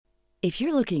If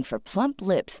you're looking for plump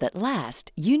lips that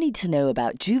last, you need to know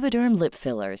about Juvederm lip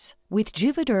fillers. With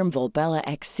Juvederm Volbella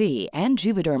XC and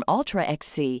Juvederm Ultra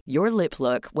XC, your lip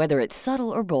look, whether it's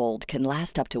subtle or bold, can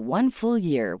last up to 1 full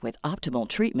year with optimal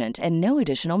treatment and no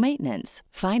additional maintenance.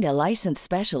 Find a licensed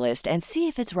specialist and see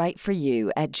if it's right for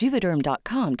you at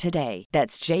Juvederm.com today.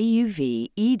 That's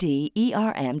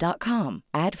JUVEDERM.com.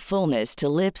 Add fullness to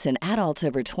lips in adults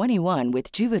over 21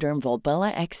 with Juvederm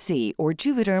Volbella XC or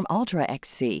Juvederm Ultra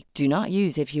XC. Do not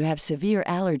use if you have severe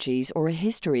allergies or a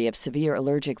history of severe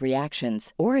allergic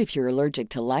reactions, or if you're allergic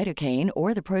to lidocaine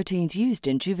or the proteins used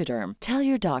in Juvederm. Tell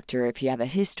your doctor if you have a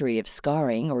history of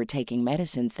scarring or taking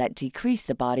medicines that decrease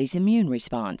the body's immune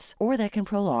response or that can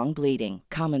prolong bleeding.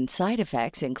 Common side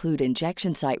effects include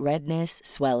injection site redness,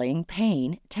 swelling,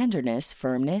 pain, tenderness,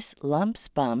 firmness, lumps,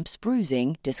 bumps,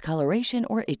 bruising, discoloration,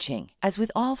 or itching. As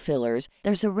with all fillers,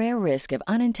 there's a rare risk of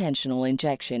unintentional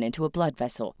injection into a blood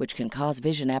vessel, which can cause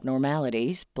vision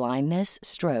abnormalities, blindness,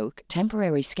 stroke,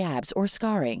 temporary scabs, or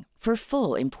scarring. For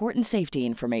full, important safety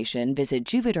information, visit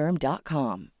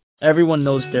Juvederm.com. Everyone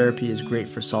knows therapy is great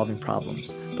for solving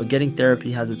problems, but getting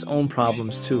therapy has its own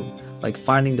problems too, like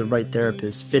finding the right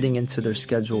therapist, fitting into their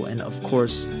schedule, and of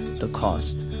course, the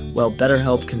cost. Well,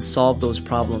 BetterHelp can solve those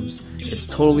problems. It's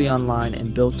totally online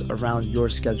and built around your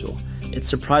schedule. It's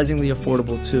surprisingly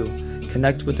affordable too.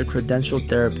 Connect with a credentialed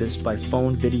therapist by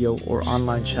phone, video, or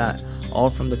online chat,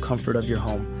 all from the comfort of your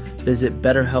home. Visit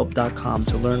BetterHelp.com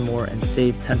to learn more and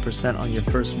save 10% on your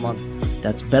first month.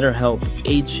 That's BetterHelp,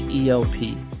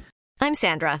 H-E-L-P. I'm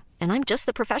Sandra, and I'm just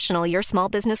the professional your small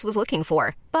business was looking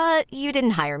for. But you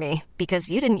didn't hire me because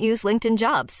you didn't use LinkedIn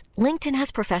Jobs. LinkedIn has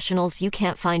professionals you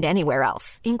can't find anywhere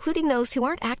else, including those who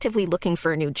aren't actively looking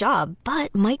for a new job,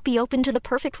 but might be open to the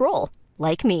perfect role,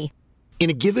 like me. In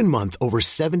a given month, over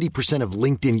 70% of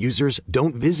LinkedIn users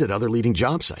don't visit other leading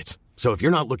job sites. So if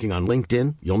you're not looking on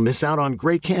LinkedIn, you'll miss out on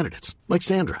great candidates like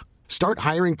Sandra. Start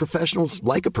hiring professionals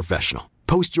like a professional.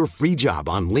 Post your free job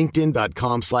on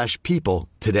linkedin.com/people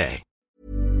today.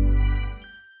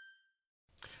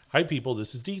 Hi, people.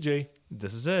 This is DJ.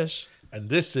 This is Ish. And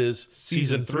this is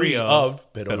Season 3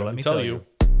 of Pero Let Me Tell You.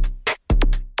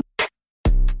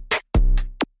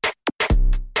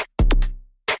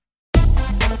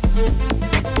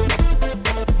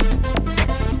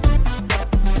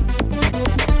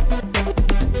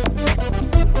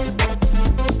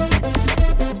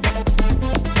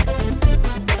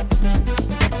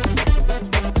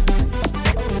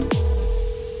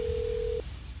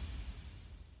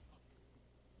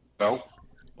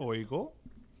 Oigo.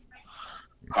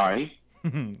 Hi.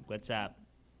 What's up?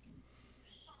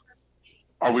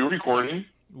 Are we recording?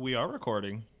 We are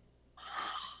recording.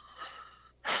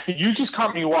 You just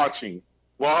caught me watching.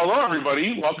 Well, hello,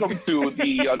 everybody. Welcome to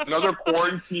the another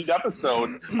quarantined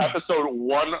episode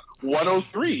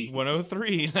 103.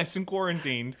 103, nice and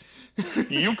quarantined.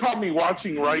 You caught me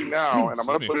watching right now, and I'm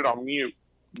going to put it on mute.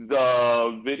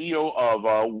 The video of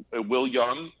Will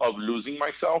Young of Losing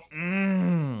Myself,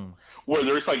 where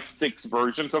there's like 6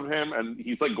 versions of him, and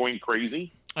he's like going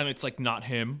crazy. And it's like not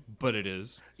him, but it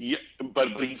is. Yeah,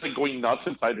 but he's like going nuts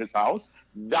inside his house.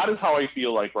 That is how I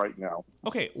feel like right now.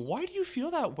 Okay, why do you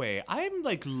feel that way? I'm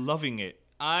like loving it.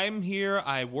 I'm here,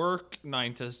 I work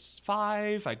 9 to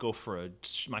 5, I go for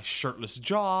my shirtless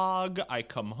jog, I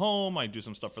come home, I do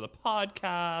some stuff for the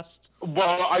podcast.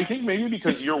 Well, I think maybe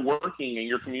because you're working and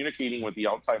you're communicating with the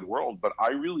outside world, but I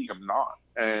really am not.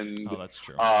 And oh, that's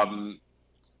true. I'm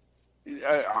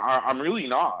really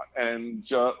not. And,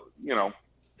 you know,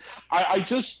 I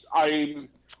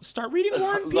start reading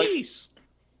War and Peace.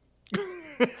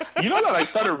 You know that I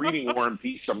started reading War and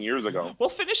Peace some years ago. Well,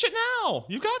 finish it now.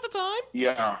 You've got the time.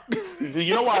 Yeah.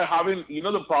 You know why I haven't? You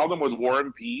know the problem with War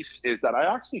and Peace is that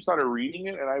I actually started reading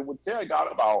it, and I would say I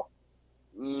got about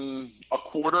a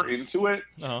quarter into it.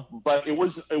 Uh-huh. But it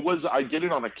was I did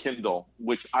it on a Kindle,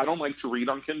 which I don't like to read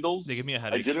on Kindles. They give me a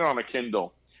headache. I did it on a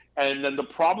Kindle, and then the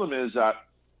problem is that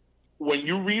when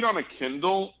you read on a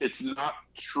Kindle, it's not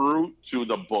true to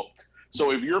the book. So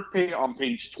if you're on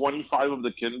page 25 of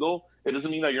the Kindle, it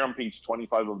doesn't mean that you're on page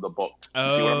 25 of the book.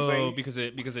 Oh, see what I'm saying?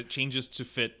 because it changes to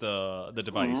fit the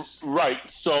device. Right.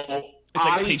 So it's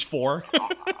like page 4.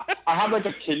 I have like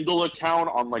a Kindle account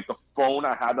on like the phone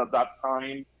I had at that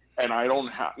time, and I don't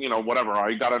have, whatever.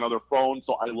 I got another phone,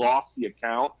 so I lost the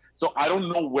account. So I don't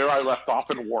know where I left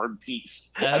off in War and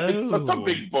Peace. Oh. And it's such a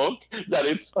big book that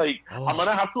it's like I'm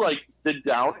gonna have to like sit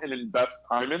down and invest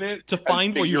time in it to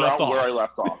find where you left off. Where I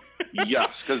left off.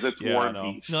 Yes, because it's War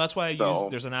and Peace. No, that's why I use.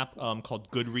 There's an app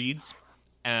called Goodreads,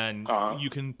 and you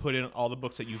can put in all the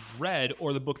books that you've read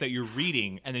or the book that you're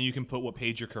reading, and then you can put what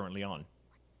page you're currently on.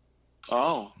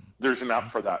 Oh, there's an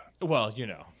app for that. Well,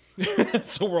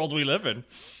 It's the world we live in.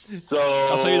 So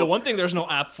I'll tell you the one thing there's no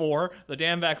app for: the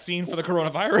damn vaccine for the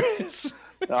coronavirus.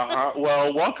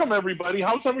 Well, welcome everybody.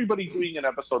 How's everybody doing in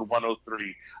episode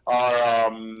 103?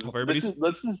 Hope everybody's...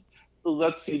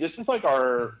 Let's see. This is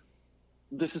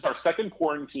our second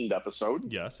quarantined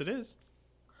episode. Yes, it is.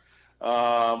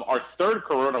 Our third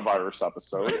coronavirus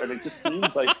episode, and it just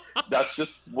seems like that's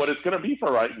just what it's going to be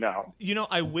for right now. You know,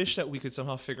 I wish that we could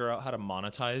somehow figure out how to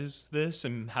monetize this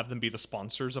and have them be the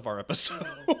sponsors of our episodes.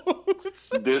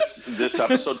 This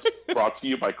episode's brought to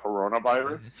you by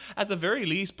coronavirus. At the very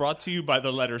least, brought to you by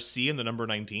the letter C and the number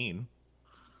 19.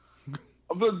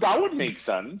 But that would make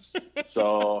sense.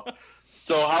 So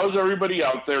how's everybody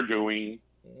out there doing?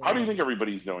 How do you think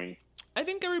everybody's doing? I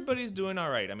think everybody's doing all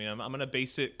right. I mean, I'm going to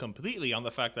base it completely on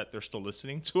the fact that they're still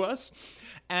listening to us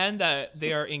and that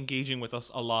they are engaging with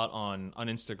us a lot on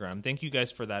Instagram. Thank you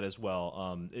guys for that as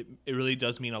well. It really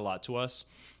does mean a lot to us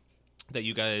that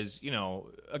you guys,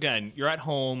 again, you're at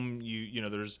home,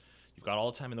 you've got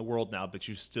all the time in the world now, but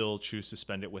you still choose to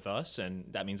spend it with us, and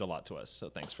that means a lot to us. So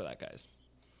thanks for that, guys.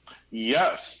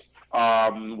 Yes.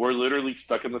 We're literally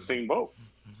stuck in the same boat.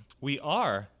 We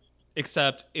are.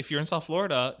 Except if you're in South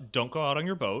Florida, don't go out on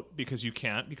your boat because you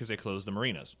can't, because they closed the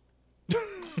marinas.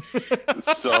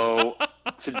 So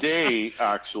today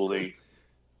I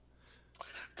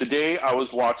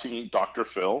was watching Dr.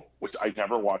 Phil, which I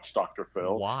never watched Dr.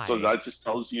 Phil. Why? So that just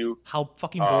tells you how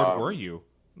fucking bored were you?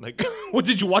 Like, what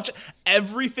did you watch?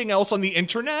 Everything else on the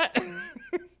internet?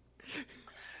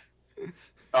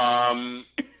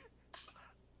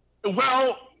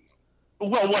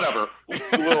 Well, whatever.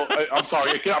 Well, I'm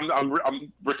sorry.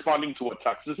 I'm responding to a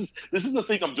text. This is the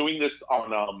thing. I'm doing this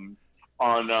on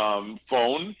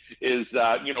phone. Is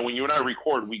that when you and I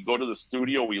record, we go to the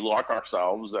studio, we lock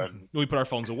ourselves, and we put our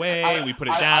phones away. We put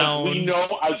it down.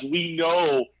 As we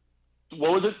know.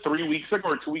 What was it? 3 weeks ago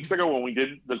or 2 weeks ago when we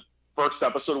did the first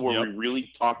episode where we really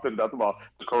talked in depth about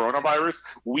the coronavirus,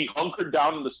 we hunkered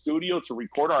down in the studio to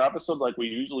record our episode like we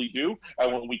usually do,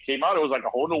 and when we came out, it was like a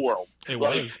whole new world. It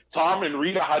was. Tom and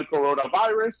Rita had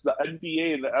coronavirus, the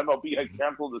NBA and the MLB had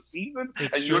canceled the season,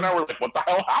 it's and true. You and I were like, what the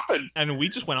hell happened? And we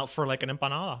just went out for like an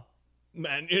empanada.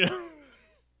 Man,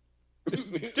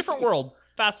 different world.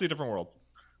 Vastly different world.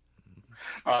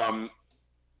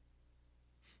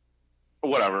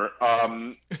 Whatever.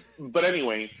 But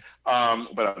anyway,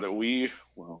 hold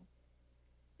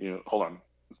on.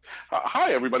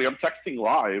 Hi, everybody. I'm texting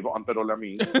live on Pero Let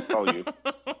Me tell you.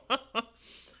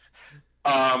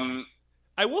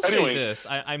 I will say this.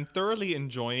 I'm thoroughly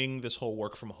enjoying this whole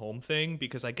work from home thing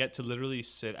because I get to literally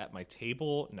sit at my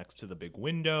table next to the big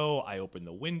window. I open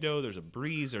the window. There's a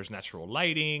breeze. There's natural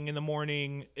lighting in the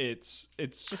morning. It's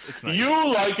nice.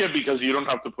 You like it because you don't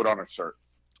have to put on a shirt.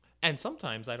 And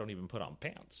sometimes I don't even put on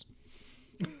pants.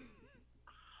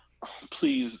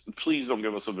 Please don't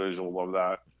give us a visual of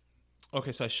that.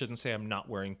 Okay, so I shouldn't say I'm not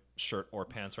wearing shirt or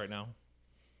pants right now.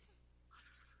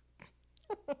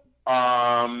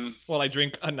 Well, I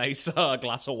drink a nice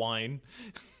glass of wine.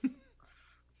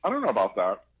 I don't know about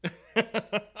that.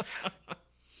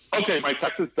 Okay, my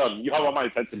text is done. You have all my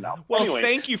attention now. Well, anyway,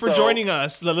 thank you for joining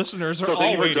us. The listeners are all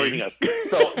waiting. Thank you for joining us.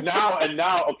 So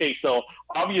now, okay, so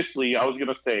obviously I was going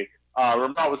to say,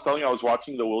 remember I was telling you I was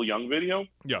watching the Will Young video?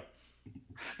 Yeah.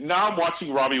 Now I'm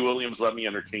watching Robbie Williams' Let Me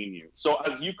Entertain You. So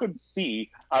as you could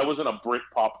see, I was in a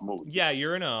Britpop mood. Yeah,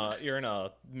 you're in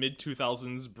a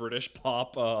mid-2000s British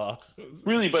pop.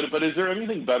 Really, but is there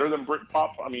anything better than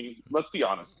Britpop? I mean, let's be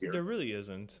honest here. There really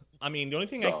isn't. I mean, the only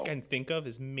thing I can think of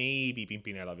is maybe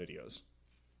Pimpinela videos.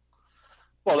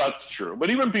 Well, that's true.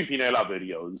 But even Pimpinela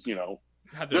videos,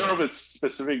 they're of its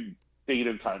specific date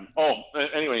and time. Oh,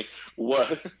 anyway,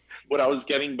 what I was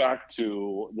getting back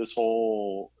to this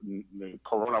whole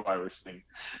coronavirus thing.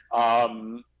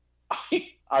 I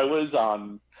was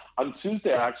on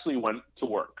Tuesday. I actually went to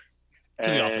work,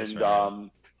 the office,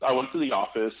 right? I went to the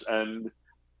office, and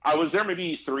I was there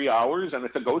maybe 3 hours, and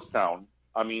it's a ghost town.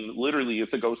 I mean, literally,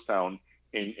 it's a ghost town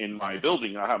in my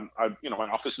building. My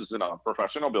office is in a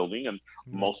professional building, and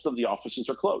most of the offices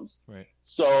are closed. Right.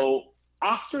 So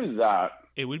after that.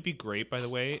 It would be great, by the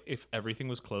way, if everything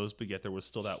was closed, but yet there was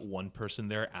still that one person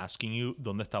there asking you,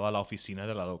 ¿Dónde estaba la oficina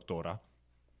de la doctora?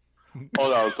 Oh,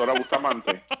 la doctora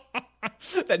Bustamante.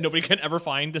 That nobody can ever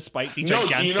find, despite the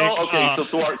gigantic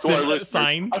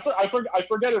sign. I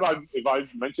forget if I've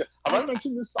mentioned. Have I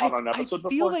mentioned this on an episode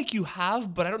before? I feel like you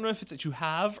have, but I don't know if it's that you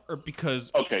have or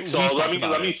because. Okay, so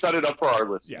let me set it up for our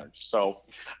listeners. Yeah. So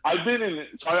I've been in.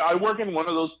 So I work in one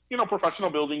of those professional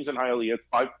buildings in Hialeah. It's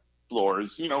 5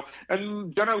 floors,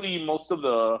 and generally most of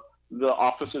the the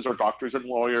offices are doctors and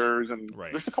lawyers, and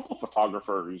Right. there's a couple of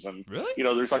photographers, and Really?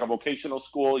 there's like a vocational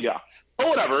school, yeah. But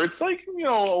whatever, it's like It's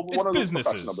one of those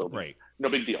businesses, professional buildings. right. No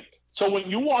big deal. So when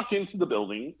you walk into the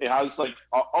building, it has like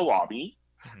a lobby,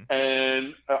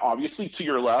 and obviously to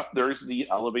your left there's the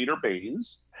elevator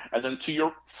bays, and then to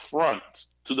the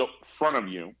front of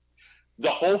you, the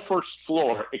whole first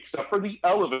floor, except for the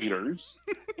elevators,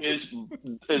 is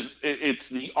it's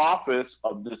the office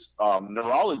of this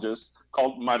neurologist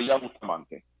called Maria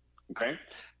Bustamante. Okay,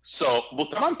 so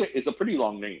Bustamante is a pretty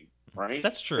long name, right?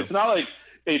 That's true. It's not like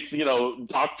it's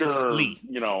Dr. Lee.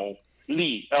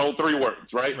 Lee, L, 3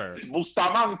 words, right? It's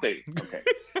Bustamante. Okay.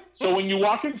 So when you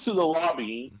walk into the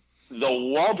lobby, the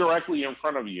wall directly in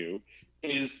front of you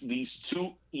is these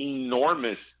two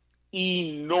enormous.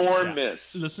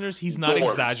 Listeners, he's not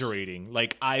doors. exaggerating.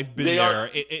 Like, I've been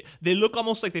there. They look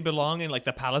almost like they belong in like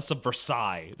the Palace of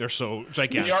Versailles. They're so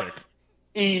gigantic. They are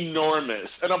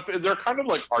enormous, and they're kind of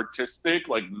like artistic,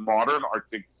 like modern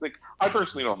artistic. I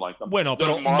personally don't like them. Bueno, They're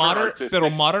pero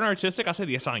modern artistic hace 10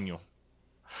 años.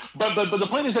 But the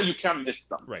point is that you can't miss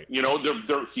them. Right.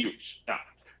 They're huge. Now,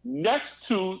 next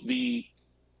to the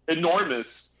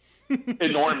enormous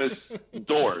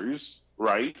doors,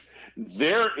 right?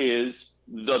 There is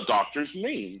the doctor's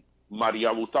name,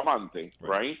 Maria Bustamante,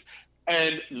 right?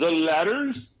 And the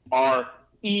letters are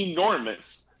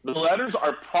enormous. The letters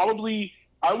are probably,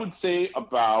 I would say,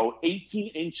 about 18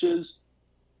 inches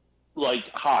like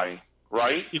high,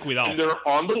 right? And they're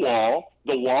on the wall.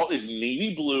 The wall is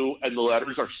navy blue, and the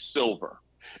letters are silver.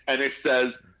 And it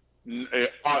says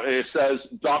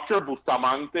Dr.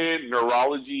 Bustamante,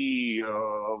 Neurology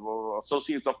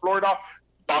Associates of Florida,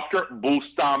 Dr.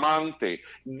 Bustamante.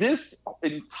 This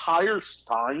entire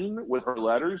sign with her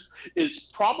letters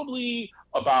is probably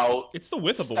about... It's the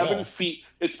width of the 7 wall. feet.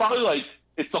 It's probably like...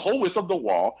 It's the whole width of the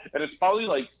wall, and it's probably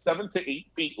like 7 to 8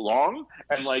 feet long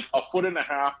and like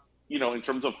 1.5 feet, in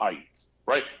terms of height,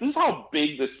 right? This is how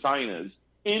big this sign is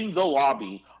in the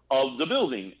lobby of the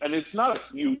building, and it's not a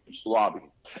huge lobby.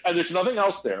 And there's nothing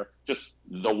else there, just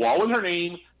the wall with her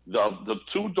name, the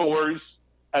two doors,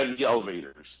 and the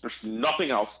elevators. There's nothing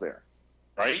else there,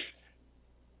 right?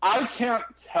 I can't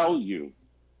tell you,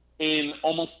 in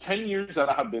almost 10 years that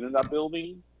I have been in that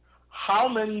building, how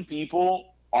many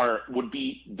people would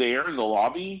be there in the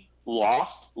lobby,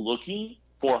 lost, looking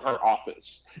for her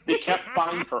office. They can't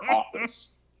find her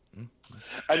office.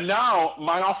 And now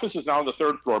my office is now on the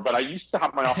 3rd floor, but I used to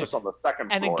have my office on the 2nd floor.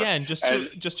 And again,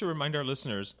 just to remind our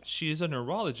listeners, she is a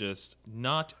neurologist,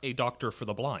 not a doctor for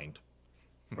the blind.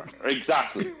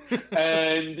 Exactly.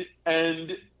 and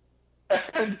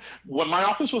when my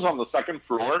office was on the 2nd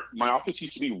floor, my office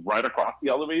used to be right across the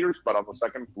elevators, but on the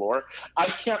 2nd floor. I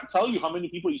can't tell you how many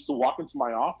people used to walk into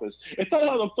my office. Esta es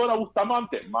la doctora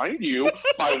Bustamante. Mind you,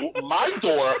 my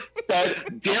door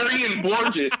said Darian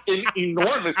Borges in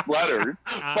enormous letters,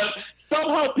 but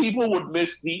somehow people would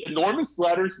miss the enormous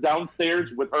letters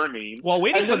downstairs with her name. While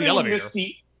waiting for the elevator.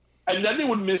 And then they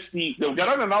would they'll get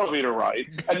on an elevator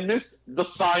ride and miss the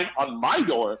sign on my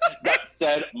door that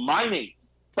said my name,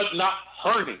 but not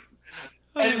her name.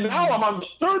 And now I'm on the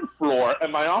 3rd floor,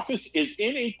 and my office is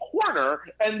in a corner,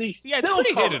 and they still come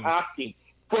hidden, asking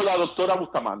for la doctora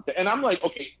Bustamante. And I'm like,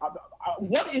 okay,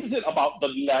 what is it about the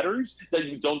letters that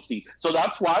you don't see? So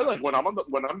that's why, like, when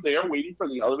I'm there waiting for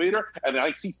the elevator, and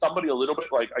I see somebody a little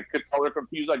bit, like, I could tell they're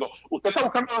confused, I go, ¿Usted está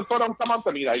buscando la doctora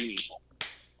Bustamante? Mira ahí mismo.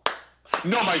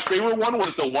 No, my favorite one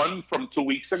was the one from 2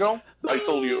 weeks ago. I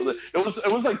told you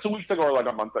it was like 2 weeks ago or like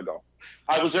a month ago.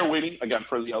 I was there waiting again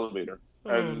for the elevator.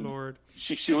 And Lord.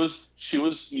 She was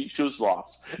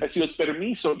lost. And she goes,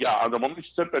 permiso. Yeah, at the moment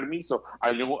she said permiso,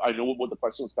 I knew what the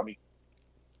question was coming.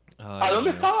 ¿A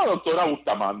dónde está la doctora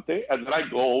Bustamante? And then I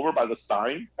go over by the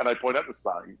sign and I point at the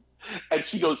sign. And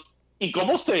she goes, ¿Y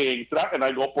cómo se entra? And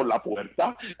I go, por la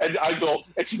puerta. And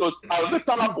she goes, ¿a dónde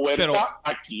está la puerta?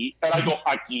 Aquí. And I go,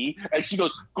 aquí. And she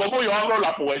goes, ¿Cómo yo abro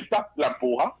la puerta? La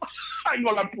empuja. I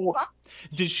go, la empuja.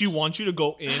 Did she want you to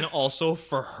go in also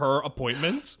for her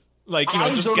appointment? Like,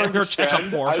 just get her checkup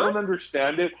for her? I don't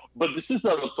understand it, but this is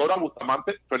a Doctora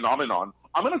Bustamante phenomenon.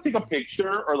 I'm going to take a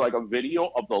picture or like a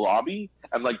video of the lobby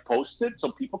and like post it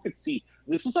so people can see.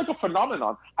 This is like a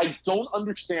phenomenon. I don't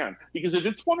understand. Because if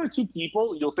it's 1 or 2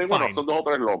 people, you'll say, bueno, son dos o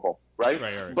tres locos, right?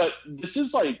 Right. But this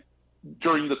is like,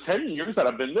 during the 10 years that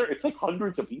I've been there, it's like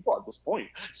hundreds of people at this point.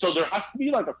 So there has to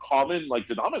be like a common like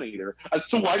denominator as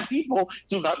to why people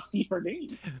do not see her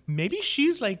name. Maybe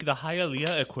she's like the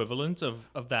Hialeah equivalent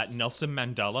of that Nelson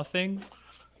Mandela thing.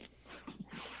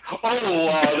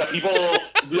 That people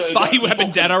thought he would have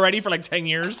been dead already for like 10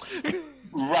 years.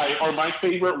 Right. Or my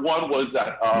favorite one was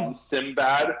that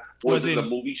Sinbad was in the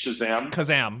movie Shazam.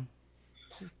 Kazam.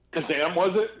 Kazam,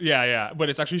 was it? Yeah. But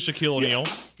it's actually Shaquille O'Neal.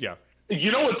 Yeah.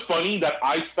 You know what's funny? That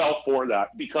I fell for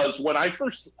that because when I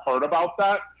first heard about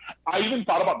that, I even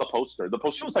thought about the poster. The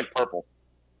poster was like purple.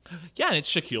 Yeah, and it's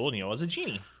Shaquille O'Neal as a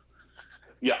genie.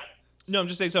 Yeah. No, I'm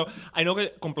just saying, so I know que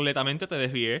completamente te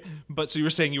desvié, but so you were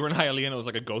saying you were in Hialeah and it was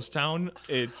like a ghost town?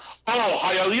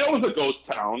 Hialeah was a ghost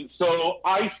town. So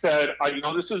I said, I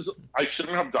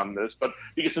shouldn't have done this, but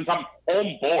because since I'm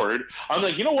home bored, I'm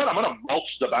like, you know what? I'm going to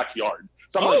mulch the backyard.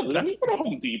 So I'm like, let me go to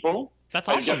Home Depot. That's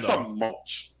awesome, and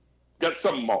get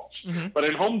some mulch. Mm-hmm. But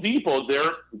in Home Depot,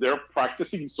 they're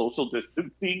practicing social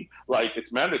distancing like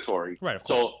it's mandatory. Right, of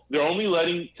course. So they're only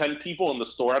letting 10 people in the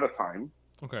store at a time.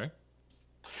 Okay.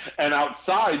 And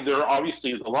outside, there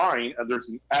obviously is a line, and there's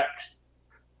an X.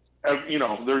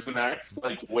 There's an X,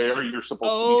 like where you're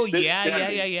supposed to be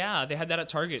standing. Yeah. They had that at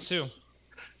Target, too.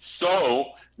 So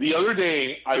the other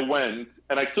day, I went,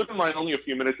 and I stood in line only a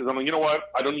few minutes, because I'm like, you know what?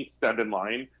 I don't need to stand in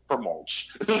line for mulch.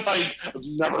 Like,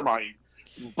 never mind.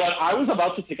 But I was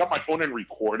about to take out my phone and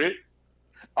record it,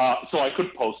 so I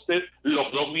could post it.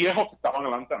 Los dos viejos que estaban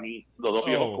delante a mí, los dos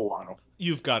viejos cubanos.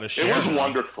 You've got to share. It was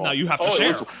wonderful. Now you have to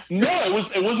share.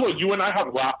 It was what you and I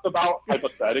have laughed about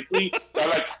hypothetically. They're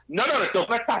like, no, eso es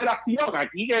una exageración.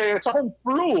 Aquí que eso es un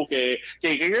flu, que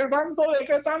tanto, de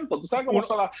qué tanto. Tú sabes cómo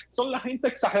son la gente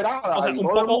exagerada. O sea,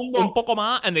 un poco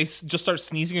más, and they just start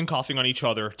sneezing and coughing on each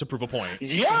other to prove a point.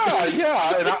 Yeah.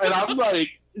 And I'm like,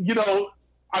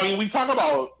 I mean, we talk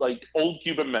about like old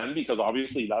Cuban men because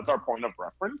obviously that's our point of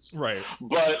reference. Right.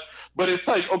 But it's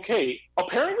like, okay,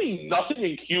 apparently nothing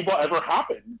in Cuba ever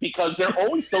happened because they're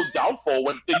always so doubtful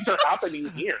when things are happening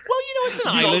here. Well, it's an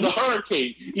island. The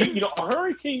hurricane, a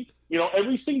hurricane,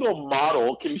 every single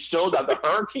model can show that the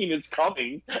hurricane is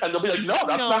coming and they'll be like, no,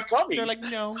 that's not coming. They're like,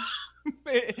 no.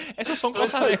 Esos son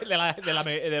cosas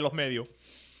de los medios.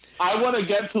 I want to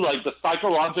get to like the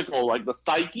psychological, like the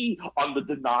psyche on the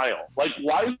denial. Like,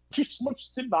 why is there so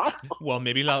much denial? Well,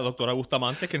 maybe la doctora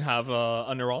Bustamante can have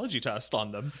a neurology test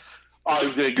on them.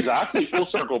 Exactly, full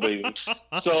circle, baby.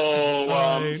 So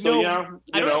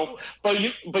but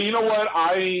you know what?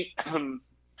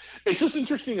 It's just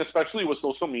interesting, especially with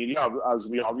social media, as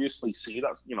we obviously see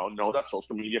that know that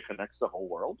social media connects the whole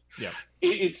world. Yeah,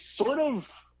 it's sort of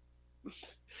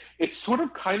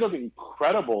kind of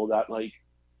incredible that like.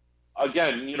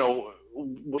 Again,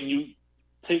 when you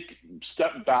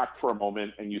step back for a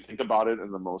moment and you think about it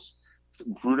in the most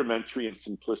rudimentary and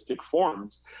simplistic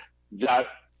forms, that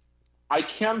I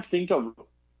can't think of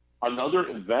another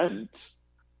event,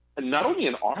 and not only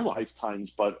in our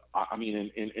lifetimes, but I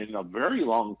mean in a very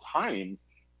long time,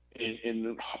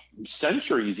 in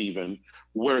centuries even,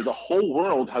 where the whole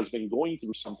world has been going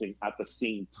through something at the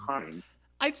same time.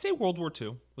 I'd say World War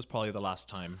II was probably the last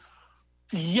time.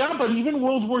 Yeah, but even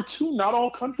World War II, not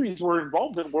all countries were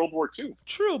involved in World War II.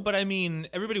 True, but I mean,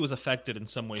 everybody was affected in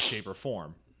some way, shape, or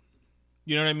form.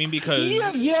 You know what I mean? Because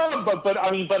but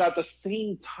I mean, but at the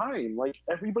same time, like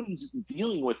everybody's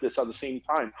dealing with this at the same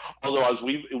time. Although, as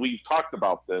we've talked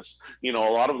about this, a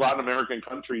lot of Latin American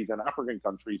countries and African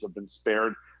countries have been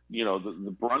spared,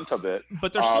 the brunt of it.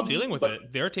 But they're still dealing with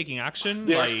it. They're taking action.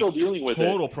 They're still dealing with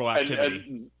total it.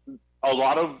 Proactivity. And a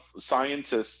lot of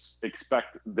scientists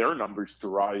expect their numbers to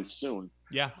rise soon.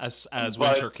 Yeah, as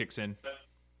winter kicks in.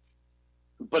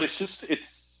 But it's just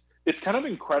it's kind of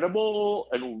incredible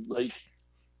and like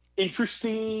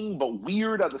interesting but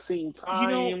weird at the same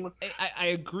time. I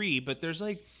agree, but there's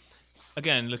like,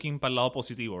 again, looking para el lado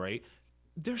positivo, right?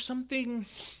 There's something.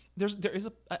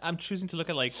 I'm choosing to look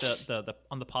at like the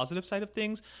on the positive side of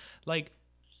things. Like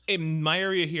in my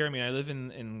area here, I mean, I live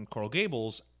in Coral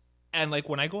Gables. And, like,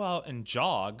 when I go out and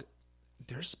jog,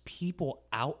 there's people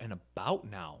out and about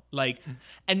now. Like,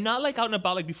 and not, like, out and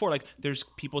about like before. Like, there's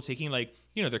people taking, like,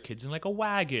 their kids in, like, a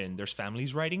wagon. There's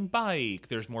families riding bike.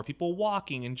 There's more people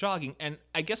walking and jogging. And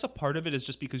I guess a part of it is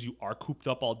just because you are cooped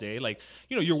up all day. Like,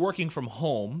 you're working from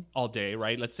home all day,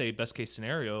 right? Let's say best case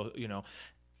scenario,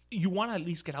 you want to at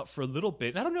least get out for a little bit.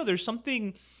 And I don't know. There's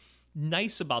something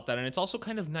nice about that. And it's also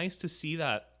kind of nice to see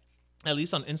that, at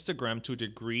least on Instagram, to a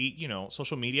degree,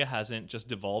 social media hasn't just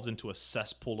devolved into a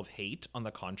cesspool of hate. On the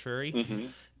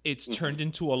contrary, it's turned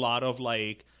into a lot of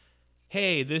like,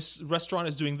 hey, this restaurant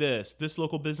is doing this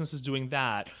local business is doing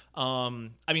that. I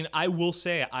mean, I will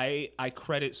say I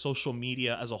credit social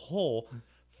media as a whole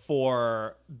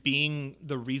for being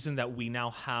the reason that we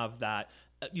now have that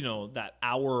that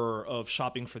hour of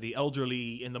shopping for the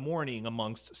elderly in the morning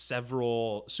amongst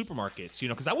several supermarkets,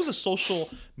 because that was a social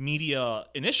media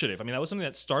initiative. I mean, that was something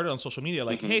that started on social media,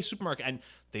 like, hey, supermarket, and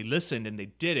they listened and they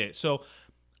did it. So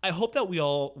I hope that we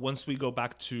all, once we go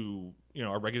back to,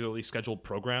 our regularly scheduled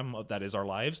program that is our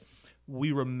lives,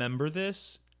 we remember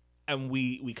this and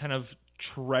we kind of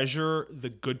treasure the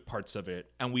good parts of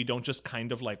it, and we don't just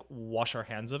kind of like wash our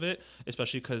hands of it,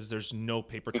 especially because there's no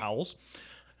paper towels.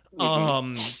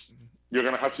 You're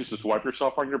gonna have to just wipe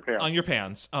yourself on your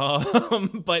pants.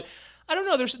 But I don't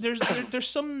know. There's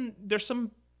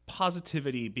some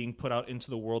positivity being put out into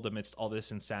the world amidst all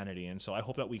this insanity, and so I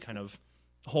hope that we kind of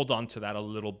hold on to that a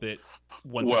little bit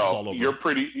once it's all over.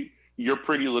 Your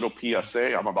pretty little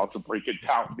PSA, I'm about to break it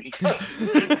down because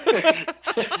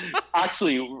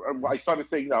actually I started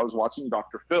saying that I was watching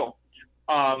Dr. Phil.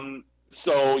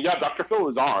 So yeah, Dr. Phil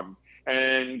was on,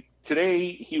 and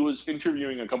today he was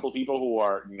interviewing a couple of people who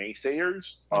are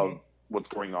naysayers of what's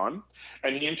going on,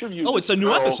 and he interviewed. Oh, it's a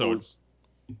new episode.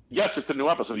 Yes, it's a new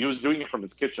episode. He was doing it from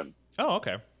his kitchen. Oh,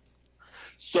 okay.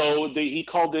 So he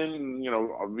called in,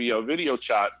 via video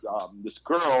chat, this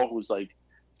girl who's like,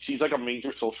 she's like a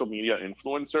major social media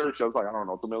influencer. She has like, I don't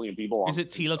know, 2 million people. Is it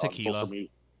Tila Tequila?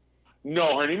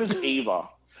 No, her name is Ava.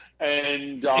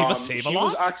 And Ava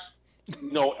Save-A-Lot?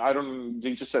 No, I don't.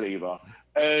 They just said Ava.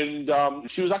 And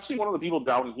she was actually one of the people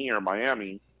down here in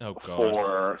Miami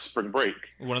for spring break.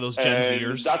 One of those Gen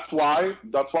Zers. That's why.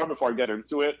 Before I get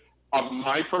into it, on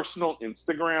my personal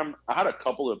Instagram, I had a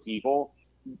couple of people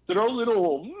throw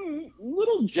little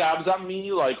jabs at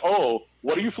me, like, "Oh,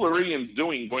 what are you Floridians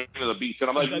doing going to the beach?" And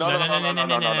I'm like, "No,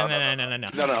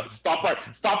 stop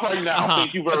right now.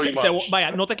 Thank you very much."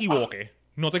 Vaya, no te equivoques.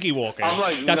 I'm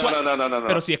like, that's no.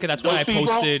 Pero sí, es que that's why I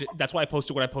posted. That's why I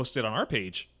posted what I posted on our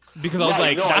page, because I was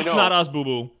like, "That's not us, boo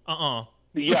boo."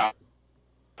 Yeah.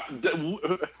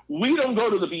 We don't go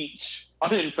to the beach.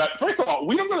 First of all,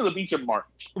 we don't go to the beach in March.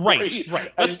 Right.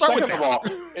 Let's start with that. Second of all,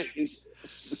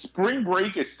 spring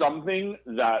break is something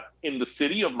that in the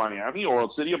city of Miami or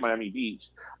city of Miami Beach,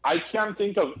 I can't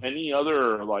think of any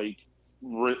other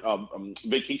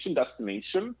vacation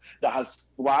destination that has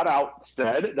flat out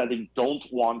said that they don't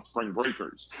want spring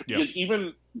breakers. Yep. Because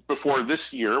even before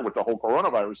this year, with the whole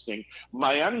coronavirus thing,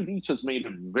 Miami Beach has made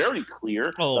it very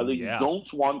clear that they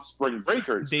don't want spring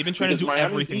breakers. They've been trying to do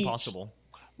everything possible.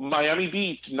 Miami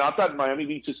Beach, not that Miami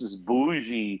Beach is this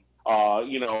bougie,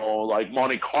 like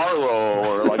Monte Carlo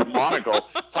or like Monaco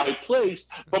type place,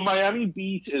 but Miami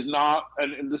Beach is not,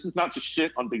 and this is not to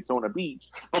shit on Daytona Beach,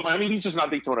 but Miami Beach is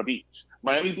not Daytona Beach.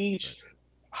 Miami Beach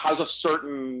has a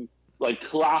certain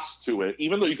class to it,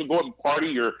 even though you can go and party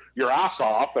your ass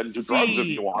off and do drugs if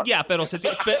you want. Yeah, bueno,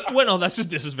 this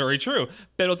is very true.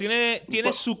 Pero tiene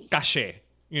su caché.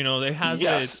 It has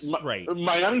its right.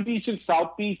 Miami Beach and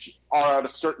South Beach are at a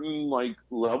certain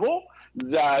level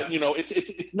that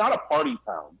it's not a party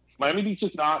town. Miami Beach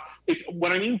is not.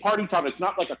 When I mean party town, it's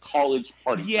not like a college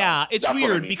party. Yeah, town. it's That's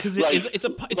weird I mean. because it's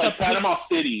like a Panama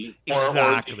City or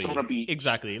Daytona Beach.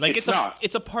 Exactly.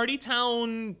 It's a party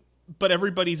town, but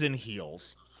everybody's in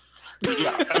heels.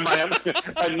 Yeah, and Miami,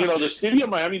 and the city of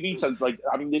Miami Beach has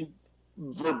they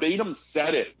verbatim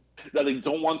said it, that they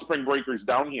don't want spring breakers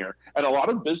down here, and a lot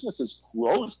of businesses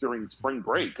close during spring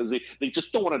break because they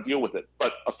just don't want to deal with it.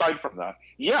 But aside from that,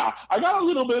 yeah, I got a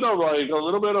little bit of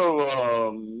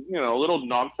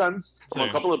nonsense from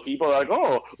a couple of people like,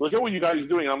 "Oh, look at what you guys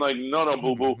doing." I'm like, no,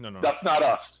 boo boo, no. That's not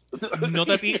us. No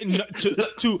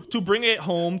to bring it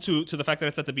home to the fact that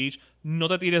it's at the beach. No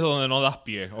te tires donde no das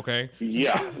pie, okay?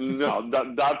 Yeah, no,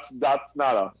 that's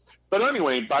not us. But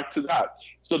anyway, back to that.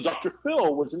 So Dr.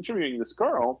 Phil was interviewing this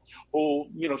girl who,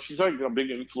 she's like a big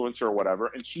influencer or whatever,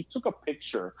 and she took a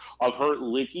picture of her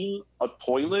licking a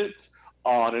toilet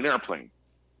on an airplane.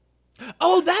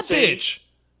 Oh, that bitch!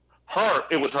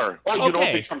 It was her. Oh, you know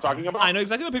what picture I'm talking about? I know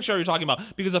exactly the picture you're talking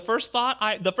about, because the first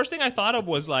thing I thought of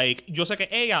was like, yo sé que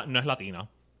ella no es latina.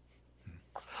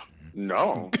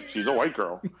 No, she's a white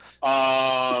girl.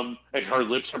 And her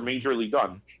lips are majorly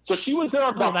done. So she was there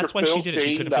on Dr. Phil. That's why she did it.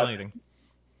 She couldn't feel anything.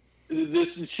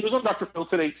 She was on Dr. Phil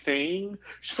today saying,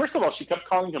 first of all, she kept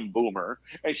calling him boomer,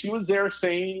 and she was there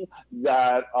saying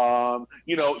that,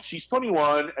 she's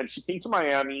 21 and she came to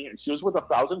Miami and she was with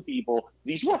 1,000 people.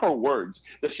 These were her words,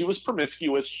 that she was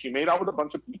promiscuous. She made out with a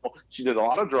bunch of people. She did a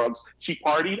lot of drugs. She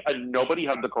partied and nobody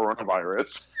had the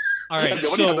coronavirus. All right,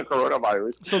 nobody had the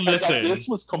coronavirus. So listen, this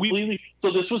was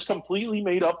completely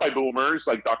made up by boomers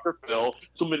like Dr. Phil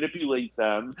to manipulate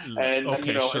them. And sure.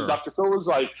 And Dr. Phil was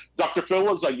like,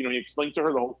 he explained to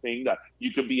her the whole thing that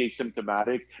you could be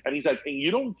asymptomatic, and he's like, and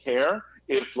you don't care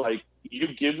if you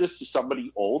give this to somebody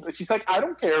old, and she's like, I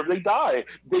don't care if they die.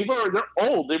 They're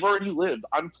old. They've already lived.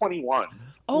 I'm 21.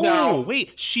 Oh,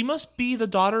 wait, she must be the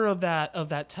daughter of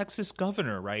that Texas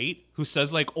governor, right? Who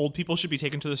says old people should be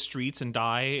taken to the streets and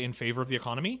die in favor of the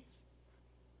economy?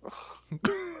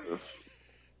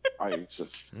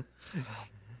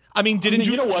 I mean, didn't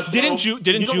you? You know what, didn't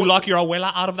though? you lock your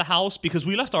abuela out of the house because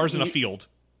we left ours in a field?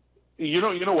 You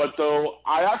know what though?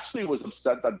 I actually was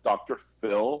upset that Dr.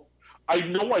 Phil. I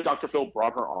know why Dr. Phil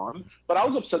brought her on, but I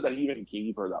was upset that he even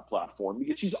gave her that platform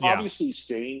because she's obviously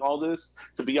saying all this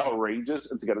to be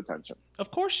outrageous and to get attention.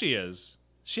 Of course she is.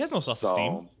 She has no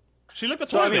self-esteem. She looked at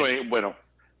So anyway, bueno.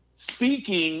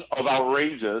 Speaking of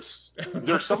outrageous,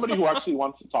 there's somebody who actually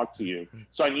wants to talk to you.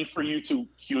 So I need for you to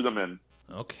cue them in.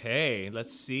 Okay,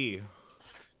 let's see.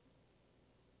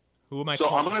 Who am I So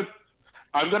calling?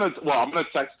 I'm gonna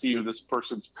text you this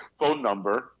person's phone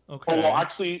number. Okay. Oh, well,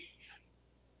 actually,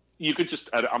 you could just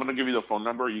edit. I'm gonna give you the phone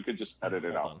number. You could just edit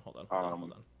it out. Hold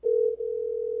on.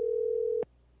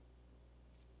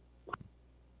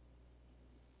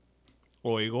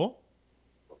 Oigo.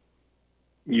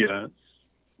 Yes.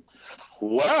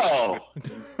 Well,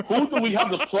 who do we have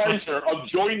the pleasure of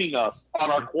joining us on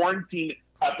our quarantine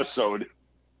episode?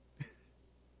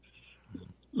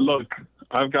 Look,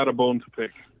 I've got a bone to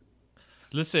pick.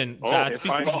 Listen, Oh,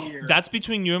 that's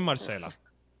between you and Marcela.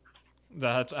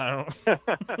 That's I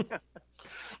don't.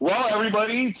 Well,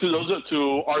 everybody,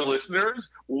 to our listeners,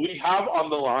 we have on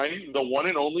the line the one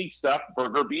and only Seth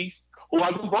Burger Beast, who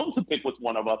has a bone to pick with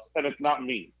one of us, and it's not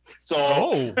me.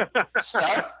 So,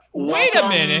 Seth, wait a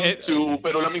minute.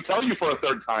 But let me tell you for a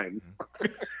third time.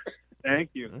 Thank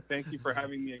you for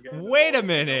having me again. Wait a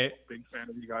minute. Big fan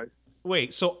of you guys.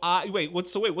 What's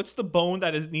the bone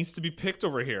that needs to be picked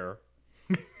over here?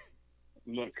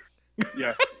 Look,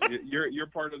 yeah, you're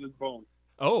part of this bone.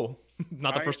 Oh,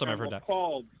 not the first time I've heard that.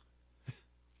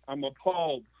 I'm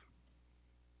appalled,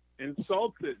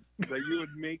 insulted that you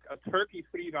would make a turkey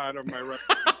frita out of my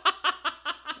recipe.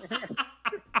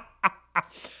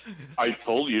 I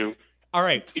told you. All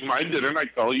right. Mine didn't I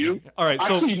tell you? All right.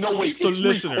 Actually, no, wait. So it's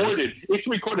listeners, recorded. It's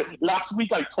recorded. Last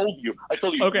week I told you.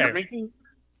 Okay.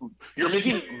 You're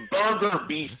making Burger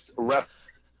Beast recipe.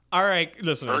 All right,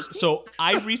 listeners. So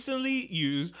I recently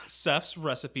used Seth's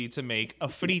recipe to make a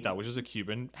frita, which is a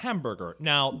Cuban hamburger.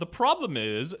 Now, the problem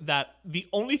is that the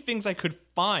only things I could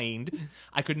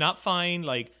not find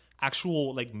like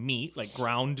actual like meat, like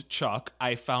ground chuck.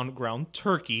 I found ground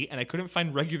turkey, and I couldn't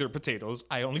find regular potatoes.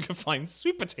 I only could find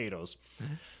sweet potatoes.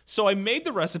 So I made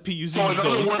the recipe using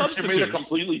those substitutes. You made a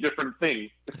completely different thing.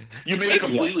 You made a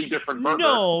completely different burger.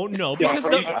 No, because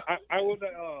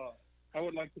I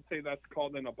would like to say that's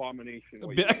called an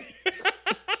abomination.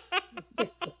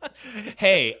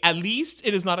 Hey, at least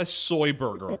it is not a soy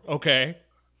burger, okay?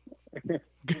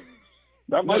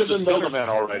 That might have been better, man,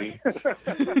 already.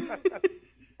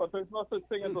 But there's no such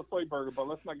thing as a soy burger. But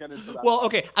let's not get into that. Well,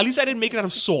 okay. At least I didn't make it out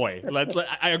of soy.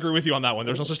 I agree with you on that one.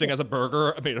 There's no such thing as a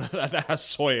burger that has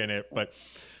soy in it, but.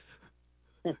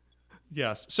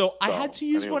 Yes. So I had to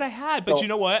use what I had, but you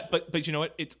know what? But you know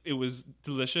what? It was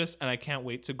delicious, and I can't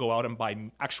wait to go out and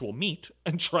buy actual meat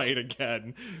and try it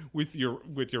again with your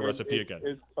recipe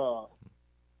again.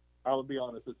 I'll be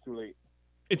honest, it's too late.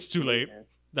 It's too late. Man.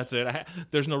 That's it.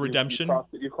 There's no redemption.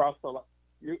 You crossed the line.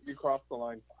 You crossed the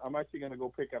line. I'm actually gonna go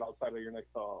pick it outside of your next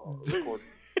recording.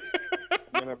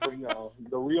 I'm gonna bring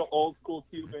the real old school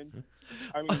Cuban.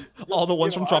 I mean, all the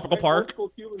ones from Tropical Park.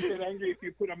 Old school Cubans get angry if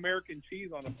you put American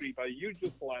cheese on a frita. You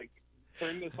just like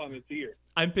turn this on its ear.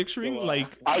 I'm picturing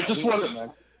I just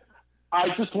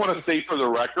want to say for the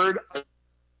record, I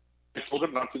told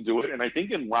him not to do it, and I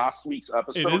think in last week's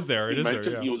episode, he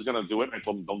mentioned he was going to do it, and I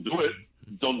told him, don't do it.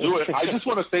 Don't do it. I just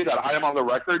want to say that I am on the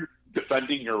record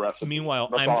defending your recipe. Meanwhile,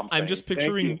 I'm just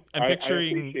picturing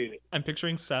I'm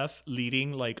picturing Seth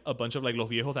leading like a bunch of like los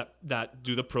viejos that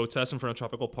do the protest in front of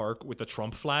Tropical Park with the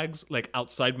Trump flags like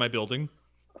outside my building,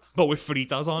 but with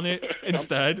fritas on it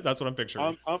instead. That's what I'm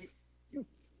picturing.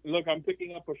 Look, I'm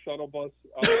picking up a shuttle bus.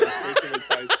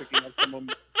 Picking up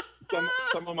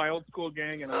some of my old school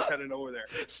gang, and I'm headed over there.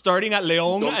 Starting at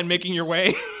León and making your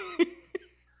way.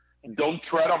 Don't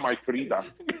tread on my frita.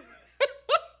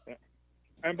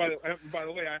 And by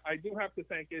the way, I do have to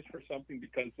thank Ish for something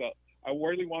because I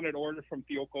really wanted to order from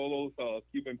Tio Colo's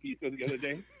Cuban pizza the other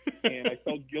day, and I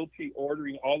felt guilty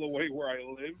ordering all the way where I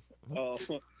live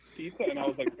pizza, and I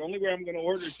was like, the only way I'm going to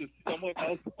order is just someone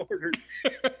else ordered,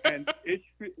 and Ish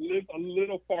lives a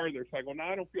little farther, so I go,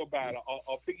 I don't feel bad.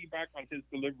 I'll piggyback on his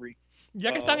delivery.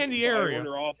 Ya que están in the area.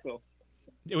 Order also.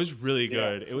 It was really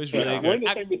good. It was really good. We're in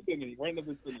the same vicinity.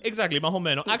 Exactly, más o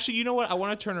menos. Actually, you know what? I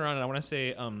want to turn around and I want to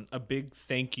say a big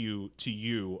thank you to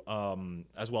you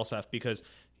as well, Seth, because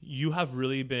you have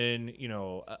really been,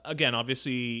 again,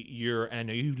 obviously I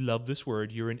know you love this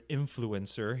word, you're an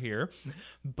influencer here,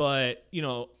 but,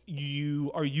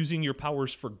 you are using your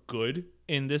powers for good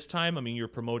in this time. I mean, you're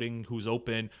promoting who's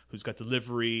open, who's got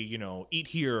delivery, eat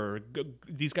here,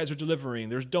 these guys are delivering,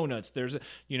 there's donuts, there's,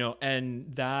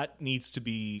 and that needs to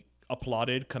be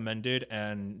applauded, commended,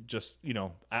 and just,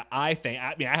 I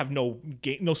have no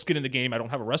skin in the game. I don't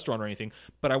have a restaurant or anything,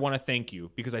 but I want to thank you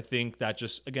because I think that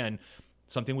just, again,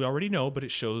 something we already know, but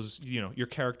it shows, your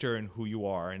character and who you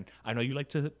are. And I know you like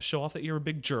to show off that you're a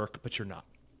big jerk, but you're not.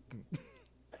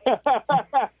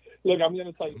 Look, I'm going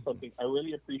to tell you something. I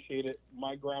really appreciate it.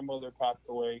 My grandmother passed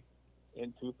away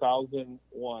in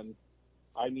 2001.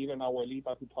 I need an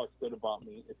abuelita who talks good about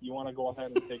me. If you want to go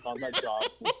ahead and take on that job,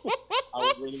 I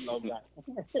would really love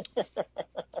that.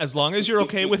 As long as you're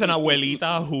okay with an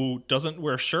abuelita who doesn't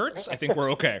wear shirts, I think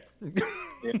we're okay.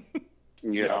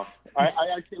 Yeah. I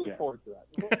actually look forward to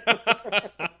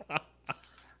that.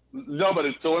 No, but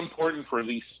it's so important for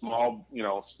these small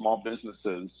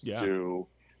businesses to,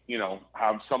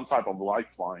 have some type of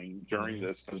lifeline during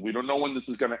this, because we don't know when this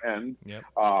is going to end,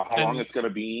 how long it's going to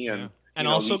be, and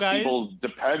also, these guys, people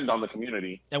depend on the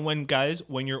community. And when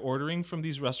you're ordering from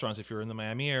these restaurants, if you're in the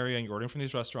Miami area and you're ordering from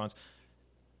these restaurants,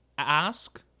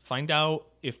 find out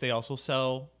if they also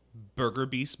sell burger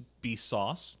beast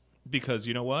sauce, because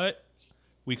you know what?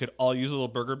 We could all use a little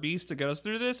burger beast to get us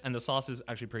through this, and the sauce is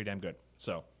actually pretty damn good.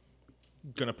 So,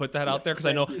 gonna put that out there because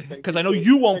I know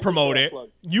you won't promote it,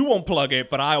 you won't plug it,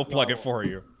 but I'll plug it for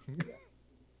you.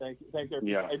 Thank you.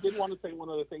 Yeah. I did want to say one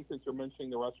other thing since you're mentioning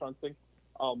the restaurant thing.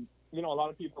 A lot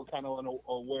of people kind of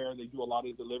aware they do a lot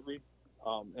of delivery,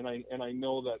 and I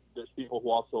know that there's people who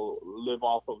also live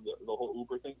off of the whole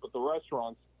Uber thing. But the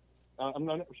restaurants, I'm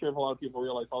not sure if a lot of people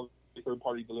realize how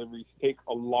third-party deliveries take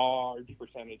a large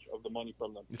percentage of the money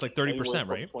from them. It's like 30%,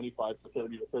 right? 25 to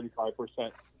 30 to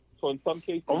 35%. So in some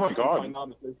cases, oh my God, find out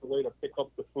if there's a way to pick up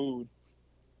the food,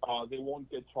 they won't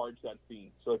get charged that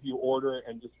fee. So if you order it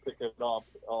and just pick it up,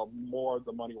 more of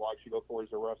the money will actually go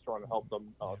towards the restaurant and help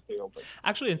them stay open.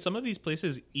 Actually, in some of these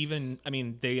places,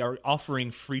 they are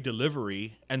offering free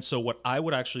delivery. And so what I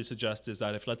would actually suggest is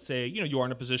that if, let's say, you are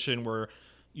in a position where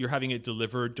you're having it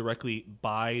delivered directly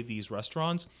by these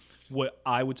restaurants, what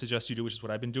I would suggest you do, which is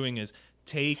what I've been doing, is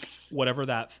take whatever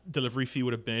that delivery fee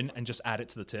would have been and just add it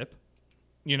to the tip,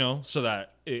 so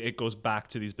that it goes back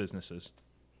to these businesses.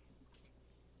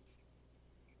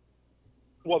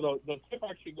 Well, the tip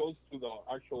actually goes to the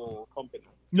actual company.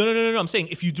 No. I'm saying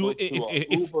if you do it,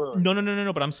 Uber.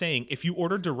 No. But I'm saying if you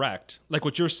order direct, like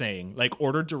what you're saying, like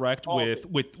order direct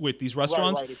with these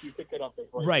restaurants. Right. If you pick it up,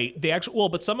 right. They actually,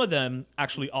 but some of them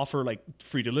actually offer like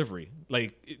free delivery,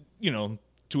 like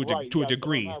to a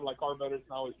degree. Like Arbetters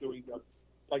now is doing that.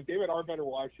 Like David Arbetter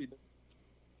will actually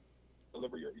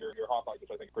deliver your hot dog,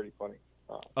 which I think is pretty funny.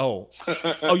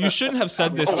 You shouldn't have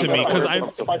said this to me because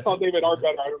if I saw David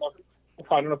Arbetter, I don't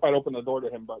know if I'd open the door to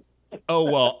him, but. Oh,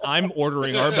 well, I'm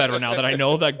ordering Arbetter now that I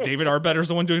know that David Arbetter's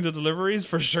the one doing the deliveries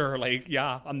for sure. Like,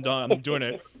 yeah, I'm done. I'm doing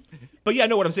it. But yeah,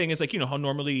 no, what I'm saying is like, how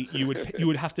normally you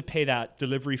would have to pay that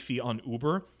delivery fee on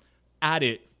Uber, add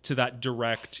it to that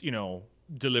direct,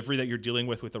 delivery that you're dealing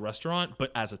with the restaurant,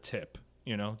 but as a tip,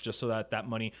 just so that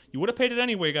money, you would have paid it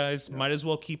anyway, guys. Yeah. Might as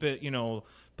well keep it,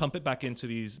 pump it back into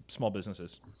these small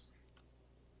businesses.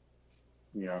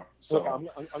 Yeah. So look, I'm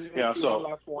going to do one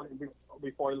last warning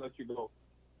before I let you go,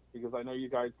 because I know you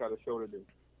guys got a show to do.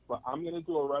 But I'm going to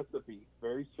do a recipe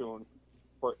very soon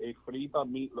for a frita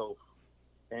meatloaf.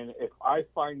 And if I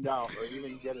find out or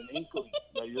even get an inkling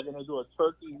that you're going to do a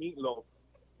turkey meatloaf,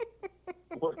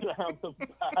 we're going to have some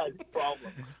bad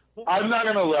problems. I'm not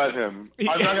going to let him.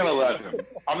 I'm not going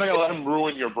to let him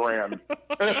ruin your brand.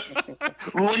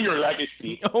 Ruin your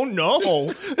legacy. Oh,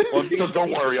 no. So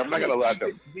don't worry. I'm not going to let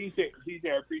him. DJ,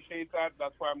 I appreciate that.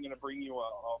 That's why I'm going to bring you a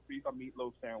frita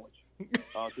meatloaf sandwich.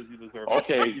 Because you deserve it.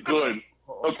 Okay, good.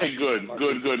 Okay, good.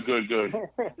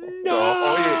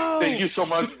 No! Thank you so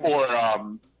much for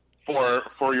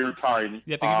your time.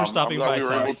 Yeah, thank you for stopping by. We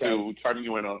were able to chime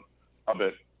you in a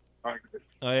bit. All right.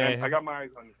 Oh, yeah. I got my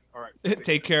eyes on you. All right.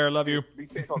 Take care. Love you. Be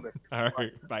safe out there. All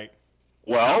right. Bye.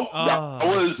 Well,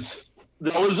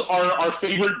 that was our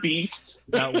favorite beast.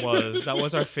 That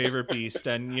was our favorite beast.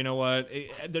 And you know what?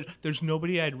 There's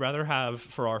nobody I'd rather have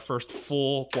for our first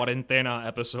full Cuarentena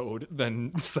episode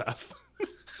than Seth.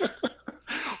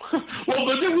 Well,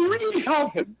 but then we really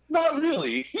have him. Not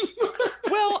really.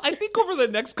 Well, I think over the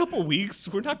next couple weeks,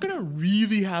 we're not going to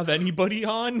really have anybody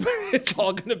on. It's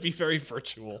all going to be very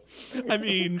virtual. I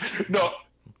mean... No,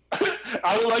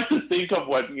 I would like to think of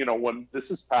when this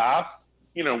is past,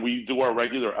 we do our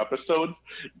regular episodes.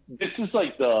 This is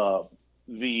like the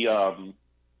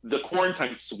the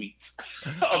quarantine suite.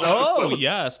 Oh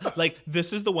yes, like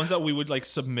this is the ones that we would like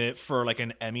submit for like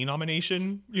an Emmy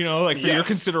nomination. You know, like for your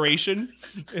consideration.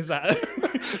 Is that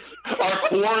our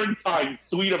quarantine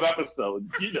suite of episodes?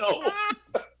 You know.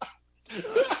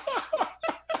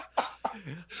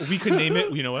 We could name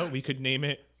it. You know what? We could name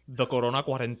it the Corona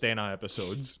Cuarentena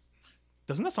episodes.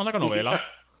 Doesn't that sound like a novela?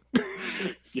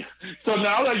 Yeah. So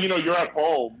now that you're at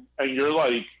home and you're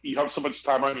like you have so much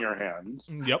time on your hands.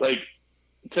 Yep. Like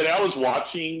today I was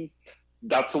watching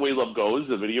That's the Way Love Goes,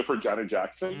 the video for Janet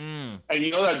Jackson. And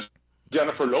you know that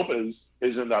Jennifer Lopez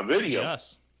is in that video.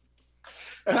 Yes.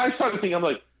 And I started thinking, I'm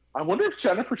like, I wonder if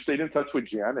Jennifer stayed in touch with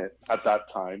Janet at that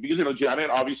time. Because, Janet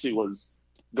obviously was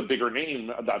the bigger name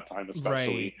at that time,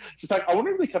 especially. Right. She's like, I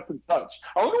wonder if they kept in touch.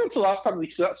 I wonder when's the last time they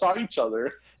saw each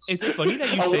other. It's funny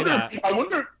that you say that. I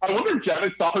wonder if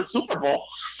Janet saw her Super Bowl.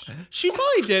 She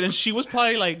probably did, and she was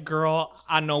probably like, girl,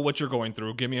 I know what you're going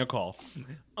through. Give me a call.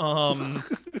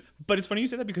 But it's funny you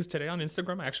say that because today on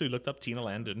Instagram, I actually looked up Tina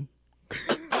Landon.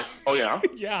 Oh, yeah?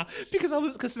 Yeah, because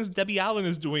since Debbie Allen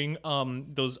is doing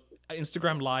those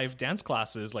Instagram live dance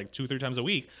classes like 2-3 times a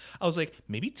week, I was like,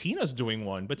 maybe Tina's doing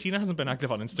one, but Tina hasn't been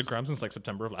active on Instagram since like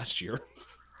September of last year.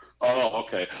 Oh,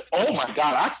 okay. Oh my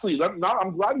God! Actually, I'm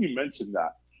glad you mentioned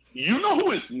that. You know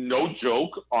who is no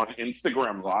joke on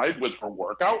Instagram Live with her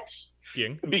workouts?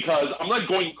 King. Because I'm like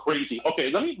going crazy. Okay,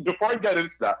 before I get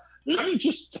into that, let me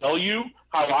just tell you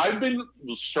how I've been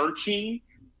searching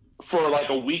for like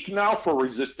a week now for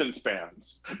resistance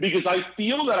bands because I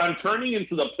feel that I'm turning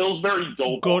into the Pillsbury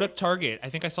Doughboy. Go to Target. I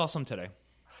think I saw some today.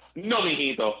 No,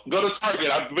 mijito. Go to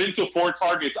Target. I've been to 4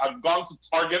 Targets. I've gone to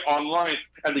Target online,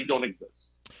 and they don't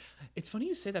exist. It's funny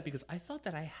you say that because I thought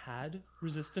that I had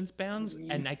resistance bands,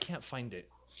 and I can't find it.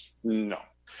 No.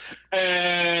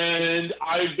 And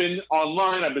I've been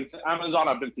online. I've been to Amazon.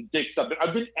 I've been to Dick's.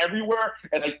 I've been everywhere,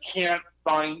 and I can't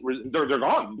find. They're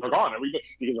gone. They're gone.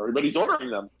 Because everybody's ordering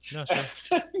them. No,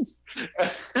 sure.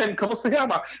 And como se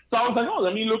llama? So I was like,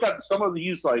 let me look at some of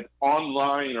these like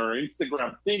online or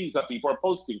Instagram things that people are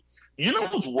posting. You know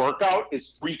whose workout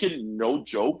is freaking no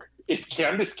joke? It's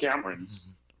Candace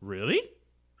Cameron's. Really?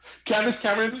 Candace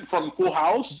Cameron from Full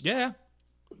House? Yeah.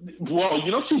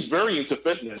 Well, she's very into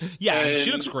fitness. Yeah, and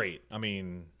she looks great. I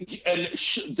mean... And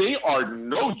they are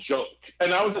no joke.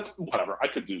 And I was like, whatever, I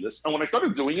could do this. And when I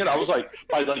started doing it, I was like,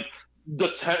 by like the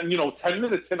 10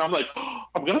 minutes in, I'm like,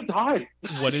 I'm going to die.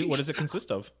 What does it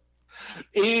consist of?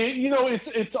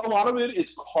 It's a lot of it.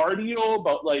 It's cardio,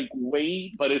 but like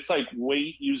weight, but it's like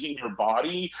weight using your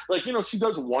body. Like, she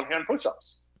does one-hand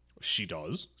push-ups. She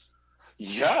does?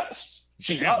 Yes,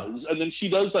 she does. And then she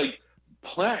does like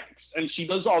planks and she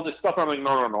does all this stuff. I'm like,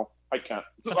 no, I can't.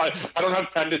 I don't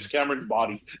have Candace Cameron's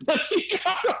body.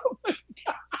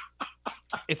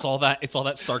 It's all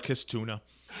that Star-kissed tuna.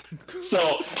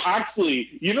 So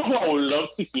actually, you know who I would love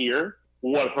to hear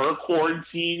what her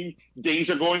quarantine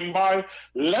days are going by?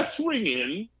 Let's ring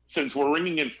in, since we're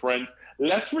ringing in friends,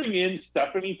 let's ring in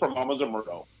Stephanie from Mama's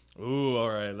Murdo. Ooh, all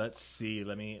right, let's see.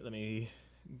 Let me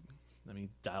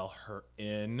dial her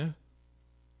in.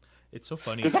 It's so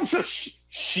funny because I'm sure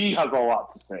she has a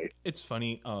lot to say. It's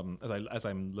funny as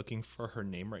I'm looking for her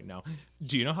name right now.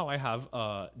 Do you know how I have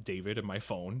David in my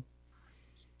phone?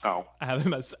 Oh, I have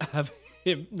him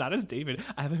not as David.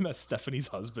 I have him as Stephanie's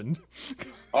husband.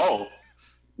 Oh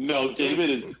no, David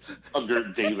is under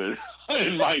David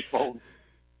in my phone.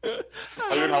 I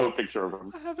don't have a picture of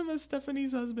him. I have him as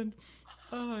Stephanie's husband.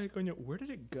 Oh, where did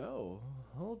it go?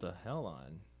 Hold the hell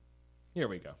on. Here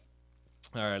we go.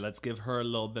 All right, let's give her a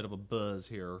little bit of a buzz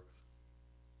here.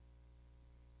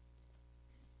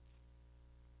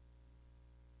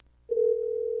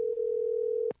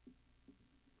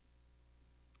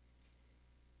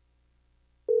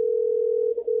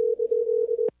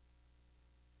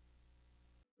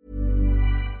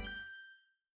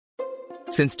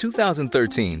 Since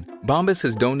 2013, Bombas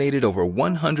has donated over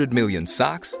 100 million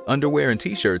socks, underwear, and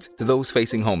T-shirts to those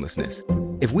facing homelessness.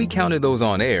 If we counted those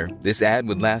on air, this ad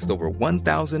would last over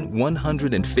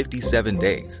 1,157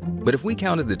 days. But if we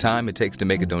counted the time it takes to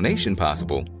make a donation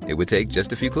possible, it would take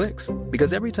just a few clicks.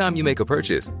 Because every time you make a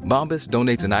purchase, Bombas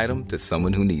donates an item to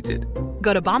someone who needs it.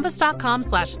 Go to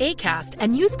bombas.com/ACAST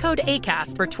and use code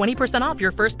ACAST for 20% off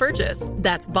your first purchase.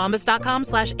 That's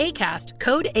bombas.com/ACAST,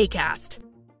 code ACAST.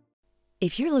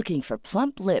 If you're looking for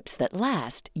plump lips that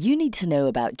last, you need to know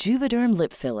about Juvederm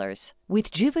lip fillers.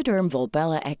 With Juvederm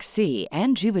Volbella XC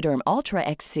and Juvederm Ultra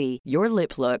XC, your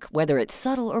lip look, whether it's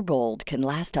subtle or bold, can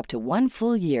last up to 1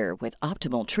 full year with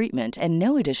optimal treatment and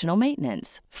no additional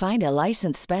maintenance. Find a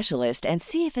licensed specialist and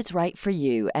see if it's right for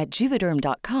you at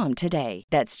Juvederm.com today.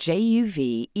 That's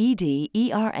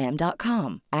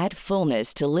JUVEDERM.com. Add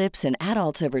fullness to lips in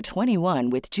adults over 21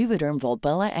 with Juvederm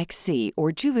Volbella XC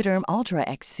or Juvederm Ultra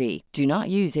XC. Do not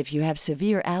use if you have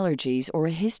severe allergies or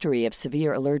a history of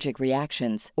severe allergic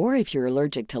reactions, or if you're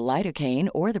allergic to lidocaine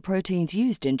or the proteins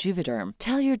used in Juvederm.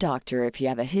 Tell your doctor if you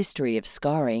have a history of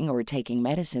scarring or taking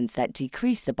medicines that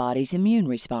decrease the body's immune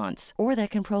response or that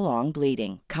can prolong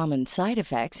bleeding. Common side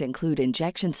effects include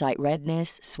injection site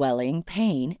redness, swelling,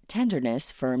 pain,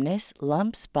 tenderness, firmness,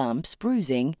 lumps, bumps,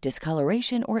 bruising,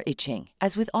 discoloration, or itching.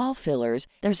 As with all fillers,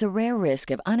 there's a rare risk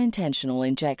of unintentional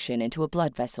injection into a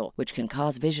blood vessel, which can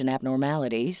cause vision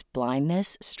abnormalities,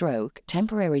 blindness, stroke,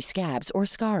 temporary scabs, or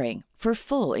scarring. For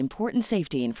full, important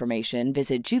safety information,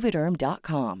 visit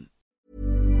Juvederm.com.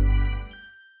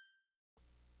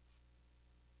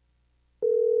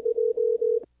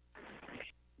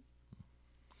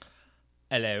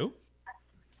 Hello?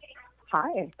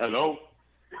 Hi. Hello.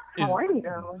 How are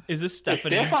you? Is this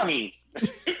Stephanie? Stephanie.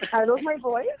 Are those my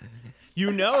voice?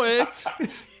 You know it.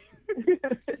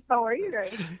 How are you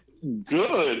guys?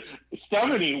 Good.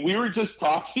 Stephanie, we were just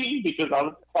talking because I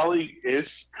was telling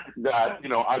Ish that,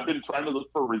 I've been trying to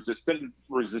look for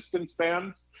resistance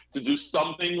bands to do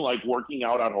something like working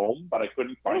out at home, but I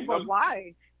couldn't find them.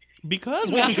 Why?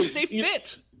 Because we have to stay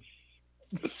fit.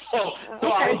 So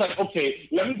I was like, okay,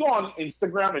 let me go on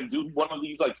Instagram and do one of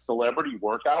these like celebrity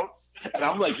workouts. And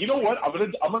I'm like, you know what? I'm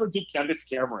gonna do Candace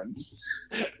Cameron's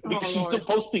because she's still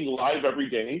posting live every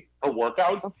day her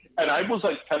workouts. And I was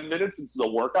like 10 minutes into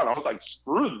the workout, I was like,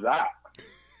 screw that.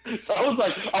 So I was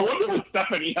like, I wonder what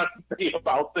Stephanie has to say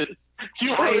about this.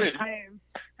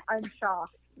 I'm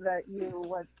shocked that you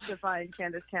went to find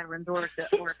Candace Cameron's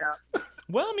workout.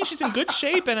 Well, I mean, she's in good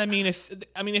shape, and I mean, if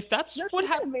that's what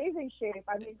happened, amazing shape.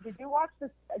 I mean, did you watch this?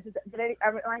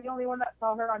 Am I the only one that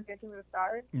saw her on Dancing with the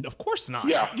Stars? Of course not.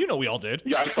 Yeah, we all did.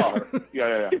 Yeah, I saw her.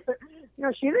 Yeah.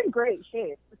 She's in great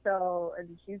shape. So,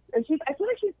 and she's. I feel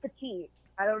like she's petite.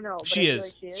 I don't know. But she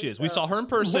is. We saw her in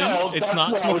person. Well, it's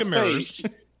not smoke and mirrors.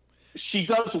 She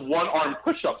does one-arm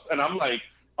push-ups, and I'm like,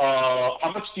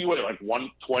 how much do you weigh? Like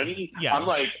 120? Yeah. I'm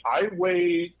like, I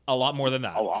weigh a lot more than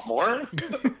that. A lot more?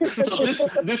 So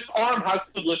this arm has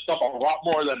to lift up a lot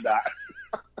more than that.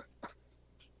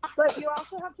 But you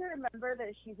also have to remember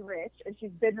that she's rich, and she's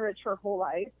been rich her whole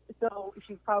life. So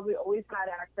she's probably always had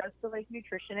access to like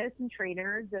nutritionists and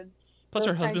trainers. And plus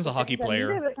her husband's a hockey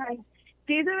player.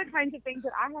 These are the kinds of things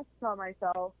that I have to tell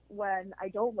myself when I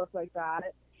don't look like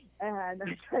that. And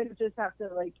I kind of just have to,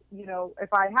 like,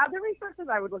 if I had the resources,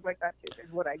 I would look like that too,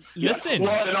 is what I do. Listen.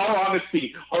 Well, in all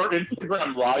honesty, her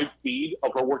Instagram live feed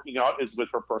of her working out is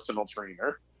with her personal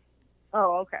trainer.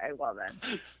 Oh, okay. Well, then.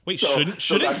 Wait,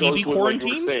 shouldn't he be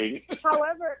quarantined?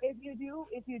 However, if you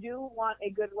do want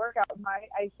a good workout,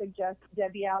 I suggest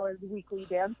Debbie Allen's weekly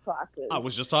dance classes. I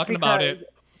was just talking about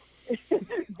it.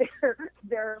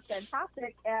 They're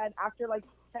fantastic, and after like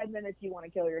 10 minutes, you want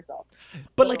to kill yourself.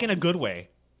 But like in a good way.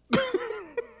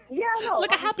 Yeah, no.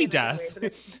 Like a happy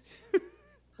death.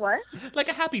 What? Like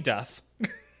a happy death.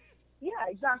 Yeah,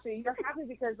 exactly. You're happy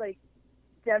because like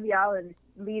Debbie Allen is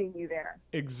leading you there.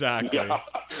 Exactly. Yeah.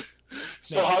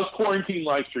 So how's quarantine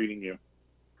life treating you?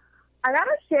 I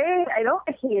gotta say, I don't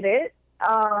hate it.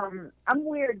 I'm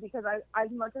weird because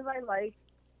as much as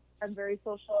I'm very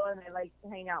social and I like to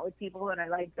hang out with people and I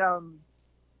like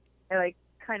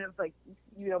kind of like,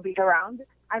 being around.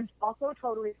 I'm also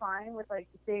totally fine with like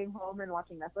staying home and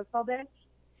watching Netflix all day.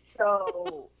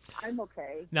 So I'm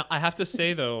okay. Now I have to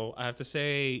say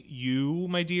you,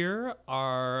 my dear,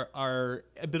 are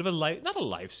a bit of not a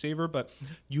lifesaver, but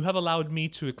you have allowed me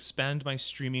to expand my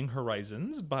streaming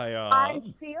horizons by. I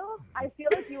feel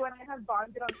like you and I have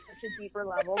bonded on such a deeper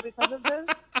level because of this.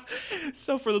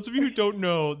 So for those of you who don't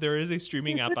know, there is a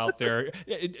streaming app out there.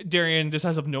 Darian, this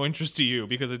has of no interest to you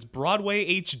because it's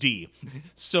Broadway HD.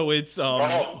 So it's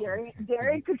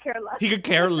Darian could care less. He could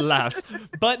care less.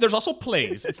 But there's also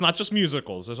plays. It's not just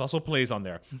musicals. There's also plays on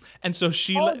there. And so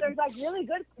she there's really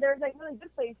good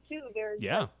plays too. There's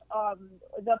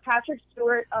the Patrick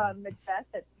Stewart Macbeth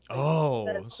that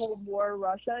Cold War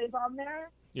Russia is on there.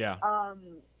 Yeah.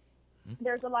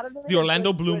 There's a lot of the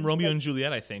Orlando Bloom Romeo and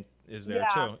Juliet, I think, is there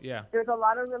too. Yeah. There's a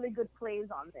lot of really good plays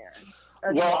on there.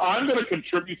 Well, I'm going to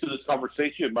contribute to this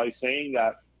conversation by saying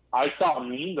that I saw a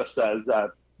meme that says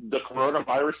that the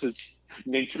coronavirus is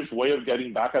nature's way of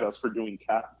getting back at us for doing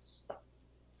cats.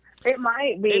 It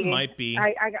might be. It might be.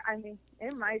 I mean,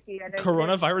 It might be.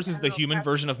 Coronavirus is the human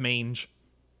version of mange.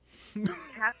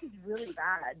 Cats is really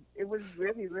bad. It was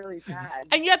really, really bad.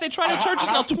 And yet they try to charge us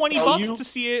now $20 to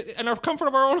see it in our comfort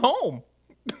of our own home.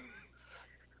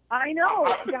 I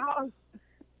know.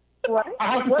 What? I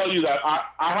have to tell you that I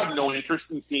have no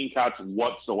interest in seeing Cats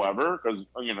whatsoever because,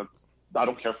 I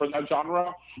don't care for that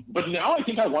genre. But now I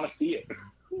think I want to see it.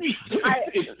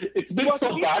 It's been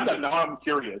so bad that now I'm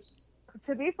curious.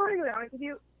 To be perfectly honest with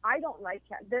you, I don't like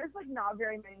Cats. There's not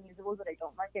very many musicals that I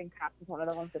don't like, and Cats is one of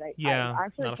the ones that I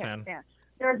actually not a can't fan. stand.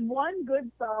 There's one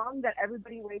good song that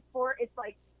everybody waits for. It's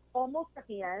almost at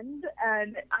the end,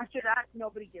 and after that,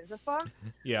 nobody gives a fuck.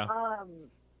 Yeah.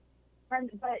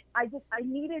 But I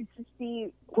needed to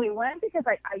see. We went because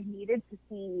I needed to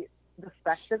see the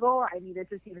spectacle. I needed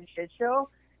to see the shit show.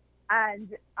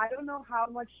 And I don't know how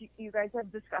much you guys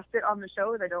have discussed it on the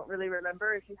show. I don't really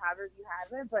remember if you have or if you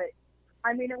haven't. But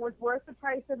I mean, it was worth the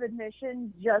price of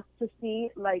admission just to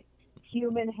see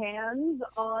human hands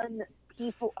on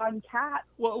cats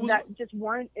that just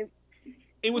weren't.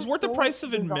 It was worth the price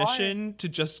of admission to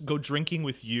just go drinking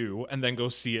with you and then go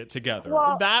see it together.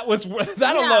 Well, that was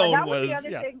alone was the other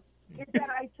thing is that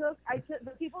I took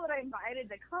the people that I invited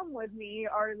to come with me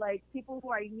are people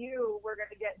who I knew were going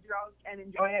to get drunk and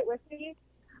enjoy it with me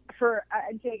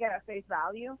and take it at face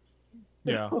value.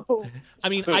 Yeah. I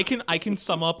mean, I can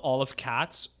sum up all of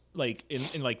Cats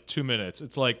in 2 minutes.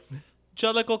 It's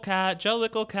Jellicle cat,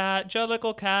 Jellicle cat,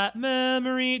 Jellicle cat,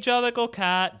 memory, Jellicle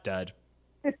cat, dead.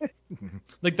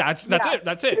 That's it.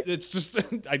 That's it. It's just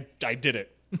I did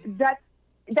it.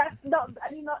 That's no.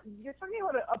 I mean, you're talking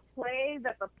about a play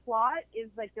that the plot is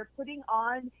they're putting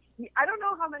on. I don't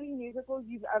know how many musicals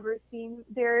you've ever seen,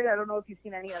 Darren. I don't know if you've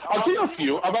seen any at all. I've seen a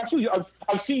few.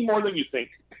 I've seen more than you think.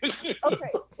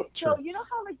 Okay, so you know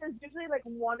how there's usually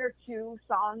one or two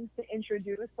songs to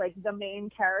introduce the main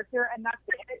character, and that's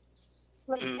it.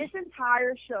 This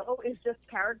entire show is just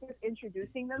characters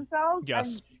introducing themselves.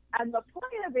 Yes. And the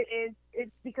point of it is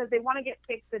it's because they want to get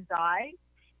picked to die.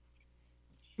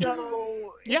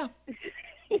 So yeah.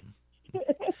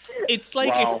 It's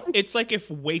like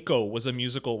if Waco was a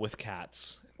musical with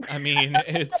cats. I mean,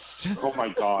 it's oh my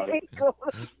god. Well,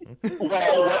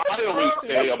 what I always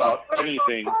say about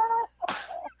anything,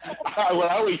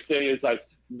 what I always say is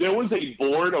there was a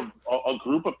board of a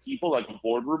group of people, a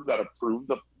boardroom that approved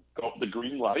the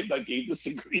green light, that gave us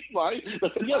a green light.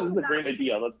 That said, yeah, this is a great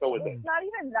idea. Let's go with it. It's not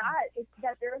even that. It's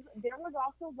that there was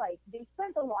also they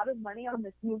spent a lot of money on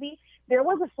this movie. There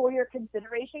was a for-your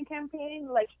consideration campaign,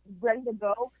 ready to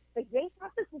go. They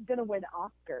thought this was gonna win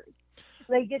Oscars.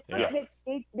 They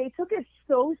took it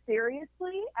so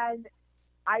seriously, and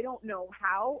I don't know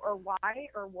how or why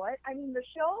or what. I mean, the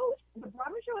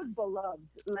Broadway show is beloved.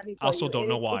 Let me tell I also you. don't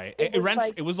know why.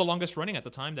 It was the longest running at the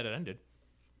time that it ended.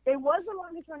 It was the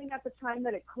longest running at the time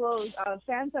that it closed.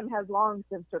 Phantom has long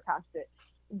since surpassed it.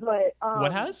 But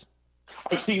what has?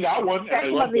 I've seen that one.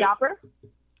 Phantom of the Opera.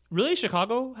 Really,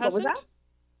 Chicago hasn't? What was that?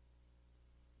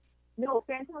 No,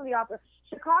 Phantom of the Opera.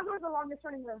 Chicago is the longest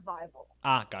running revival.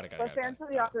 Got it. But Phantom of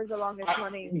the Opera is the longest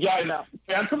running. Yeah, no.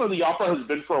 Phantom of the Opera has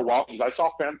been for a while because I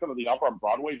saw Phantom of the Opera on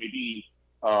Broadway maybe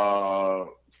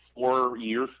 4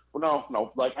 years.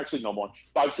 No, actually no more.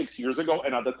 5-6 years ago,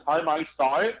 and at the time I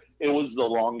saw it, it was the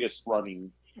longest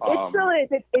running. It still is.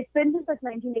 It's been since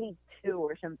 1982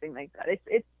 or something like that.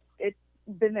 It's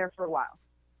been there for a while.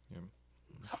 Yeah.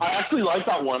 I actually like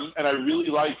that one, and I really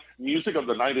like "Music of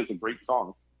the Night" is a great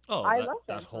song. Oh, I love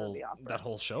that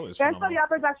whole show is Phantom phenomenal. of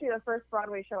the Opera is actually the first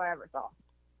Broadway show I ever saw.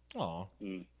 Oh.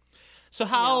 So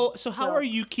how are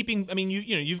you keeping? I mean,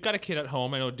 you've got a kid at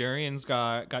home. I know Darian's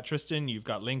got Tristan. You've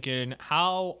got Lincoln.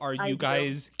 How are you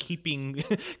guys keeping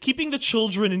the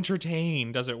children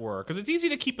entertained, as it were? Because it's easy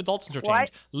to keep adults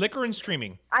entertained. Liquor and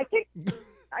streaming. I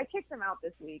kicked him out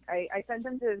this week. I sent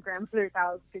him to his grandmother's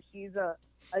house because she's a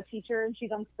teacher and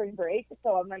she's on spring break.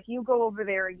 So I'm like, you go over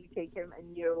there and you take him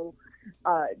and you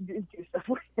do stuff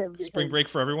with him. Spring break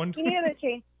for everyone. He needed a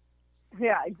change.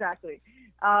 Yeah, exactly.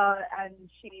 And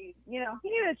he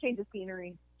needed a change of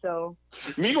scenery. So.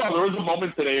 Meanwhile, there was a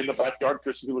moment today in the backyard,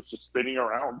 Tristan was just spinning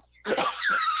around.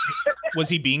 Was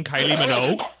he being Kylie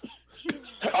Minogue?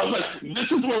 I was like,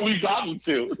 this is where we've gotten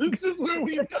to. This is where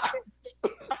we've gotten to.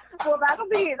 Well, that'll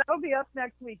be up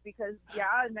next week because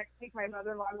next week my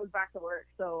mother-in-law goes back to work,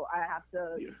 so I have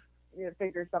to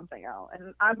figure something out.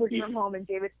 And I'm working from home, and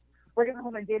David's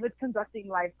conducting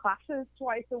live classes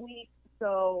twice a week.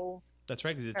 So that's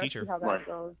right, because he's a teacher. How that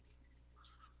goes.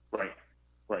 Right.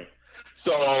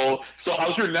 So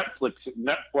how's your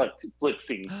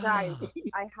Netflixing? Guys,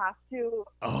 I have to.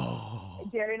 Oh,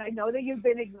 Darren, I know that you've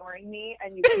been ignoring me,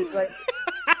 and you keep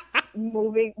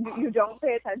moving. You don't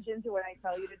pay attention to when I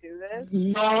tell you to do this.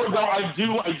 No, I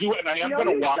do, and I am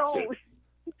gonna watch it.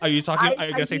 Are you talking? Are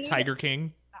you gonna say Tiger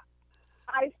King?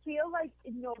 I feel like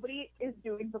nobody is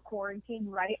doing the quarantine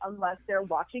right unless they're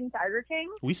watching Tiger King.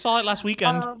 We saw it last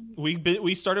weekend.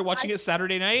 We started watching it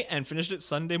Saturday night and finished it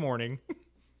Sunday morning.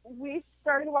 We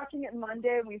started watching it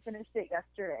Monday and we finished it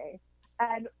yesterday.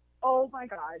 And oh my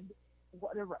god,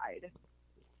 what a ride!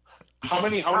 How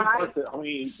many parts? How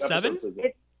many 7? episodes is it?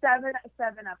 It's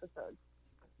seven episodes.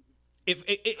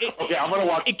 Okay, I'm gonna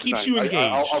watch. It keeps tonight. you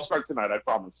engaged. I'll start tonight. I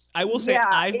promise. I will say Yeah,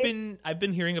 I've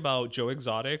been hearing about Joe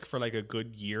Exotic for like a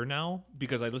good year now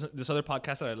because this other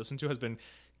podcast that I listen to has been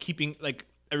keeping like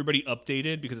everybody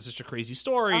updated because it's such a crazy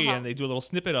story and they do a little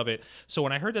snippet of it. So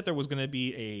when I heard that there was going to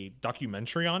be a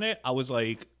documentary on it, I was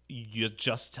like, you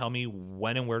just tell me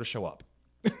when and where to show up.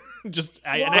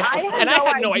 I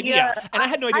had no idea. And I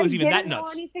had no idea it was even that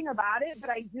nuts. I didn't know anything about it, but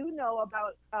I do know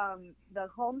about the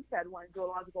Homestead one,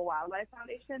 Zoological Wildlife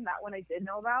Foundation. That one I did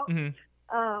know about.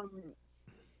 Mm-hmm.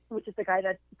 Which is the guy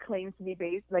that claims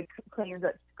claims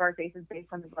that Scarface is based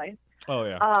on his life. Oh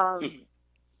yeah.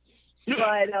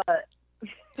 But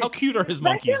how cute are his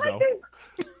monkeys though?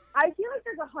 I feel like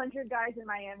there's 100 guys in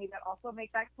Miami that also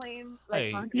make that claim.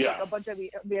 Like, a bunch of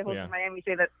vehicles in Miami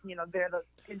say that, they're the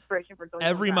inspiration for Tony.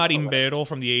 Every marimbero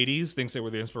from the 80s thinks they were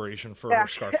the inspiration for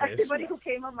Scarface. Everybody who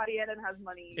came on Mariela and has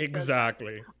money.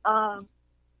 Exactly. But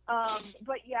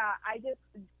yeah,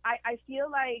 I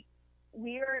feel like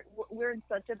we're in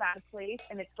such a bad place,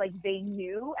 and it's like they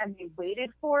knew and they waited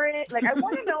for it. Like, I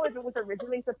want to know if it was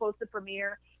originally supposed to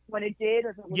premiere when it did,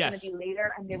 or if it was going to be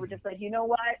later, and they were just like, you know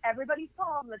what, everybody's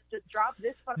calm, let's just drop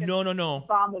this fucking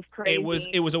bomb of crazy.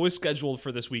 It was always scheduled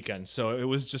for this weekend, so it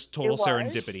was just total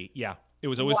serendipity. Yeah, it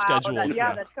was always scheduled.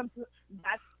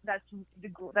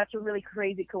 That's a really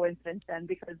crazy coincidence then,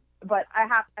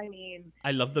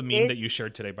 I love the meme that you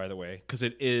shared today, by the way, because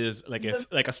it is like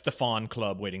a Stefan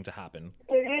Club waiting to happen.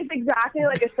 It is exactly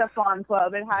like a Stefan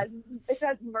Club. It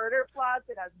has murder plots,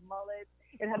 it has mullets,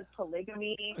 it has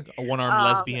polygamy, a one-armed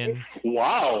lesbian.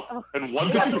 Wow, and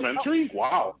one documentary.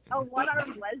 Wow, a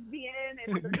one-armed lesbian.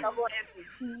 It's a double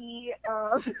amputee.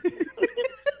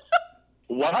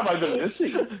 What have I been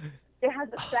missing? It has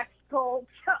a sex cult.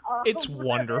 It's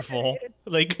wonderful.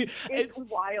 It's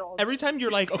wild. Every time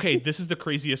you're like, okay, this is the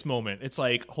craziest moment, it's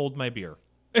like, hold my beer.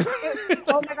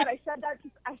 Oh my god, I said that.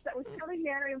 I was telling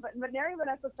Mary, but Mary and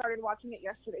Vanessa started watching it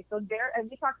yesterday. So and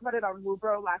we talked about it on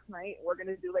Woobro last night. We're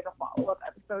gonna do like a follow-up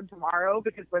episode tomorrow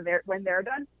because when they're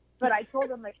done. But I told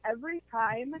them, like, every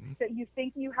time that you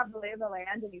think you have the lay of the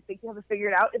land and you think you have it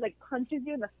figured out, it like punches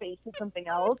you in the face with something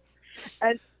else.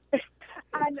 And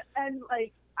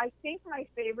like, I think my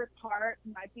favorite part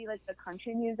might be like the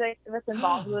country music that's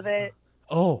involved with it.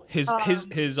 Oh, his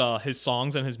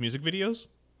songs and his music videos.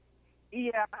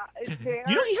 Yeah,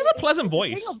 he has a pleasant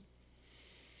voice.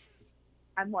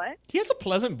 And what? He has a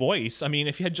pleasant voice. I mean,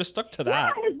 if he had just stuck to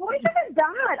that. Yeah, his voice isn't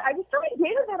bad. I was telling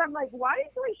David that I'm like, why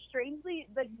do I strangely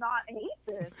like not hate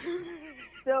this?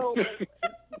 So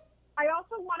I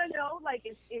also want to know, like,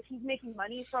 if he's making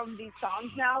money from these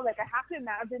songs now. Like, I have to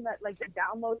imagine that, like, the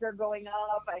downloads are going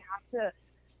up. I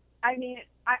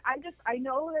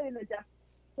know that in the depths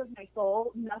of my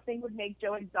soul, nothing would make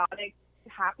Joe Exotic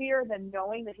happier than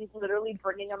knowing that he's literally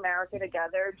bringing America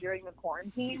together during the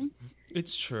quarantine.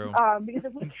 It's true. Because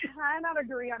if we cannot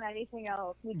agree on anything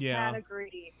else, we can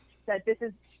agree that this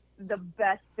is the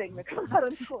best thing to come out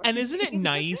of the quarantine. And isn't it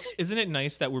nice? Isn't it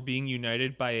nice that we're being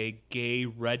united by a gay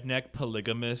redneck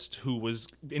polygamist who was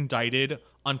indicted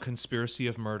on conspiracy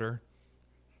of murder?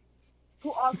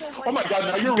 Who also oh my god!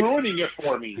 Now you're ruining it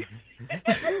for me.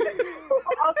 Who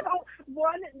also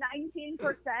won 19%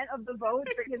 of the vote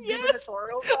for his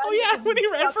gubernatorial. Oh yeah, when he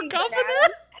ran for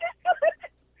governor.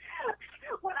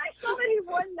 When I saw that he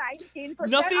won 19%,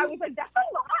 I was like, that's a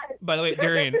lot. By the way,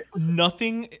 Darian,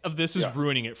 nothing of this is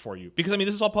ruining it for you. Because, I mean,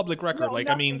 this is all public record. No,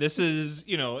 I mean, this is,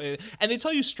 and they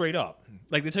tell you straight up.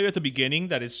 Like, they tell you at the beginning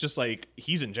that it's just like,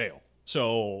 he's in jail.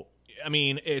 So, I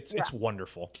mean, it's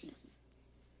wonderful.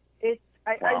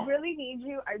 I really need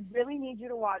you. I really need you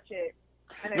to watch it.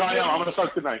 And I'm going to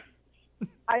start tonight.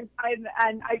 I'm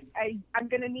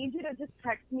gonna need you to just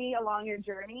text me along your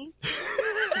journey.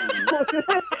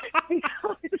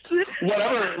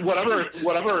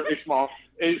 whatever, Ishmael.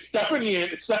 Stephanie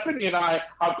and I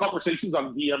have conversations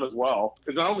on DM as well.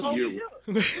 It's not only you.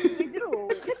 We do.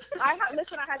 I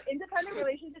have independent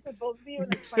relationships with both of you,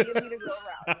 and there's plenty of you to go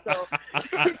around.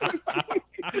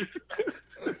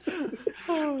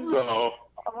 So.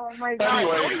 Oh my god!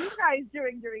 Anyway. What are you guys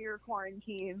doing during your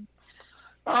quarantine?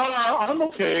 I'm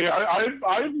okay. I'm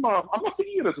not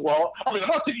taking it as well. I mean, I'm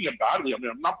not taking it badly. I mean,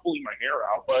 I'm not pulling my hair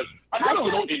out, but I get a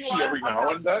little itchy every now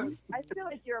and then. I feel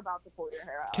like you're about to pull your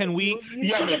hair out. Can we?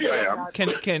 Yeah, maybe I am.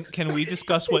 Can we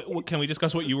discuss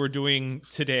what you were doing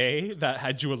today that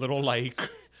had you a little like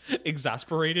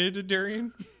exasperated,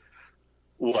 Darian?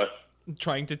 What?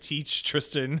 Trying to teach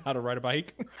Tristan how to ride a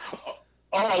bike.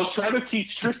 Oh, I was trying to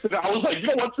teach Tristan. I was like, you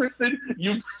know what, Tristan?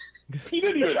 He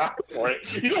didn't even ask for it.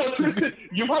 You know what, Tristan?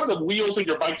 You have the wheels in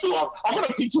your bike too long. I'm going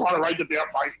to teach you how to ride the damn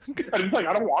bike. And he's like,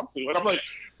 I don't want to. And I'm like,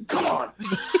 come on.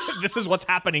 This is what's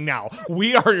happening now.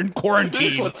 We are in quarantine.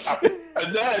 This is what's happening.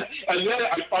 And then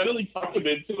I finally talked him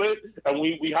into it. And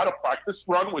we had a practice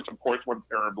run, which of course went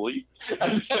terribly.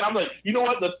 And then I'm like, you know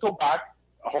what? Let's go back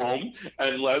home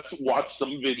and let's watch some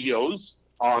videos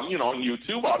on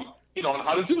YouTube on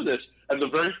how to do this. And the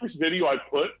very first video I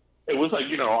put, it was like,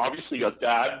 obviously a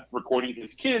dad recording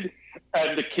his kid,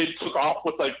 and the kid took off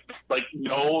with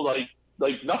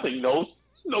nothing, no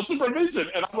supervision.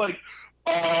 And I'm like,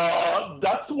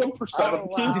 that's 1% of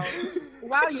wow. kids.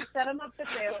 Wow, you set him up to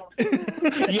fail.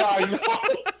 Yeah, I know.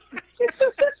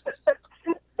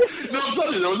 No, I'm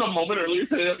telling you, there was a moment earlier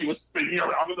today that he was spinning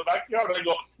around in the backyard, and I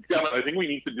go, damn it, I think we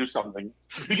need to do something.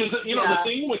 Because, the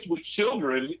thing with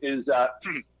children is that,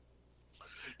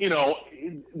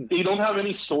 they don't have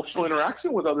any social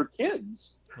interaction with other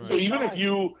kids. Right. So even if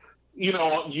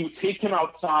you take him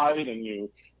outside and you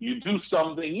do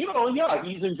something,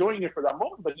 he's enjoying it for that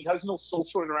moment, but he has no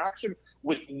social interaction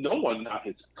with no one, not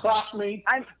his classmates,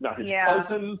 not his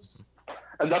cousins.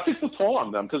 And that takes a toll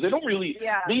on them because they don't really,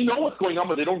 they know what's going on,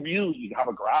 but they don't really have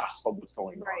a grasp of what's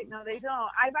going on. Right, no, they don't.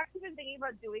 I've actually been thinking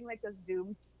about doing like a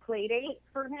Zoom play date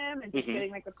for him and just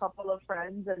getting like a couple of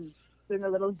friends and doing a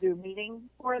little Zoom meeting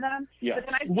for them. Yeah. But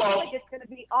then I feel like it's going to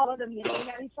be all of them yelling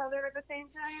at each other at the same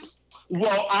time.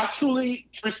 Well, actually,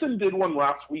 Tristan did one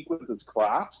last week with his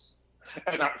class.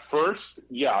 And at first,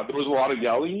 there was a lot of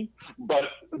yelling, but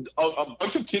a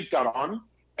bunch of kids got on.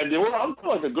 And they were on for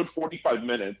like a good 45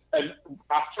 minutes. And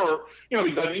after,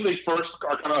 because I think they first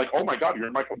are kind of like, oh my God, you're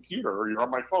in my computer or you're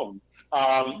on my phone.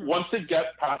 Once they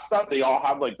get past that, they all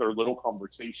have like their little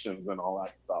conversations and all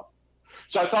that stuff.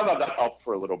 So I thought that helped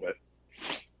for a little bit.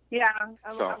 Yeah,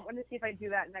 I want to see if I do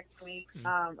that next week.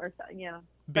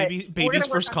 Baby's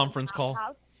first conference call.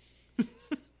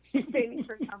 Baby's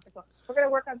first conference call. We're going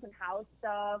to work on some house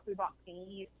stuff. We bought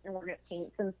paint and we're going to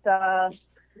paint some stuff.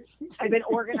 I've been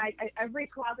organized. Every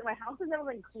closet. My house has never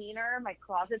been cleaner. My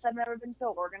closets have never been so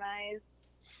organized.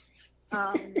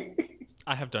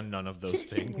 I have done none of those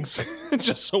things.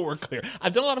 Just so we're clear,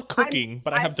 I've done a lot of cooking,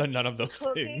 but I have done none of those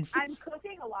things. I'm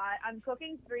cooking a lot. I'm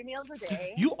cooking 3 meals a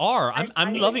day. You are.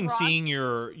 I'm loving seeing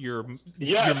your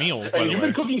meals. And you've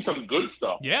been cooking some good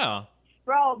stuff. Yeah.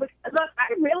 Bro, but look,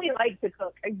 I really like to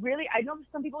cook. I know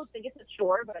some people think it's a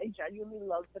chore, but I genuinely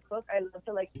love to cook. I love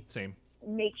to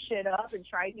make shit up and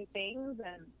try new things.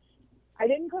 And I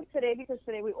didn't cook today because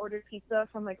today we ordered pizza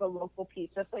from like a local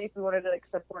pizza place. We wanted to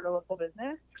support a local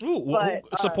business. Ooh,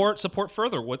 support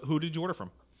further. Who did you order from?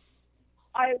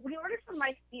 We ordered from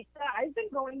Mike's Pizza. I've been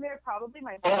going there probably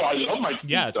my. Oh, I love Mike's Pizza.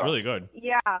 Yeah, it's really good.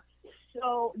 Yeah.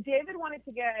 So David wanted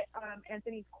to get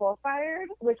Anthony's Coal-Fired,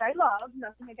 which I love.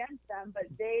 Nothing against them, but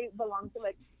they belong to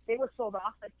they were sold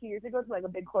off 2 years ago to a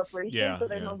big corporation, so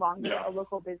they're no longer a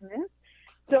local business.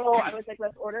 So I was like,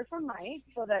 let's order from Mike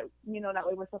so that, that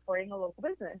way we're supporting a local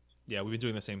business. Yeah, we've been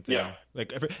doing the same thing. Yeah.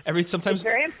 Like every sometimes it's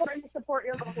very important to support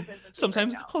your local business.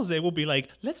 Sometimes Jose will be like,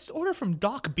 let's order from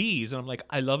Doc B's. And I'm like,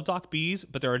 I love Doc B's,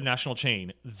 but they're a national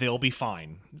chain. They'll be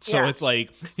fine. So it's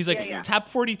like, he's like, Tab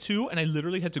 42. And I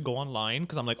literally had to go online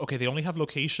because I'm like, okay, they only have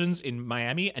locations in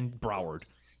Miami and Broward.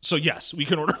 So yes, we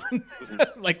can order from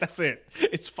like that's it.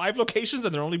 It's 5 locations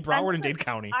and they're only Broward and Dade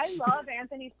County. I love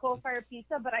Anthony's Coal-Fired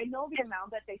Pizza, but I know the amount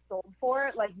that they sold for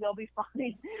it. Like they'll be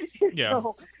fine. Yeah.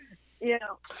 So,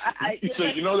 so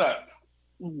you know that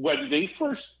when they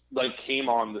first came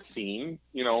on the scene,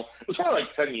 it was probably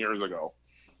 10 years ago.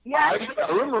 Yeah. I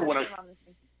remember when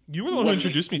you were the one who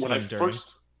introduced me to them, Darren.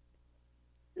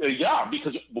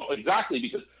 Because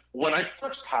when I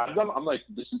first had them, I'm like,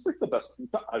 this is the best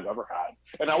pizza I've ever had.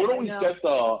 And I would always get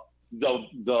the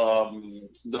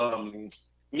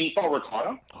meatball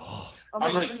ricotta.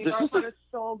 I'm like, this is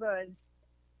so good.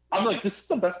 I'm like, this is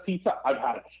the best pizza I've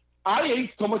had. I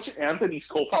ate so much Anthony's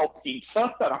Coal-Fired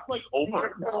pizza that I'm over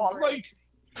it now.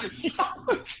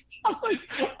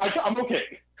 I'm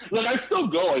okay. I still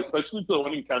go, especially to the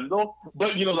one in Kendall.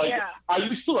 But I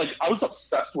used to I was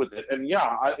obsessed with it, and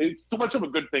it's too much of a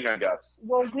good thing, I guess.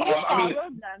 Well,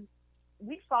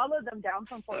 we followed them down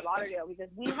from Fort Lauderdale because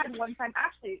we had one time.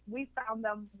 Actually, we found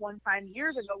them one time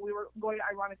years ago. We were going,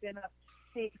 ironically enough,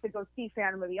 to go see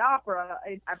Phantom of the Opera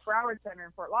at Broward Center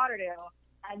in Fort Lauderdale,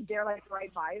 and they're like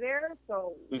right by there,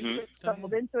 so we just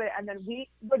stumbled into it, and then we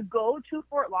would go to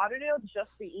Fort Lauderdale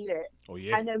just to eat it. Oh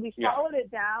yeah. And then we followed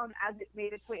it down as it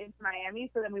made its way into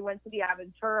Miami. So then we went to the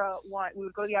Aventura one. We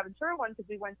would go to the Aventura one because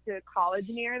we went to college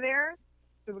near there.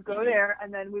 So we would go there,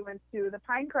 and then we went to the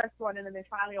Pinecrest one, and then they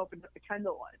finally opened up the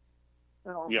Kendall one.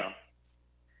 So, yeah.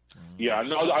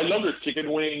 No, I love their chicken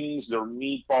wings, their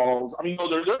meatballs. I mean, no,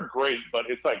 they're great, but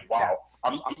it's like, wow.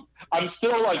 I'm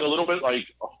still like a little bit like.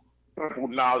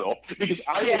 Now though, because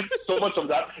I ate so much of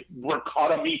that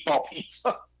ricotta meatball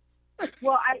pizza.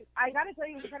 Well, I gotta tell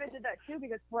you, we kind of did that too,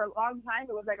 because for a long time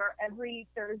it was like our every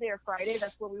Thursday or Friday,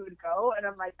 that's where we would go, and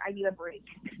I'm like, I need a break.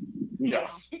 Yeah.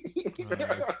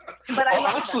 But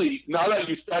actually, now that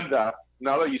you said that,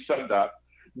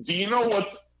 do you know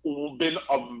has been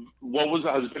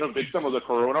a victim of the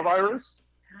coronavirus?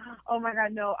 Oh my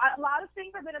God, no! A lot of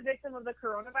things have been a victim of the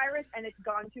coronavirus, and it's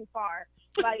gone too far.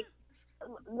 I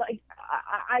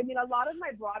mean, a lot of my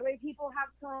Broadway people have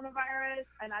coronavirus,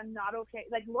 and I'm not okay.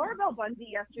 Like Laura Bell Bundy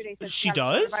yesterday said she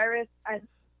does coronavirus, and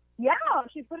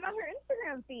she put it on her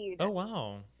Instagram feed. Oh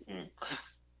wow.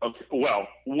 Okay. Well,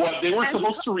 what they were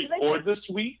supposed to record this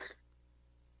week?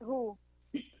 Who?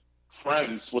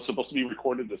 Friends was supposed to be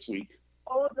recorded this week.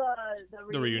 Oh,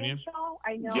 the reunion show.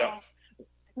 I know. Yeah.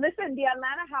 Listen, the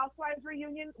Atlanta Housewives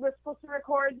reunion was supposed to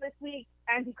record this week.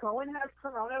 Andy Cohen has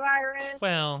coronavirus.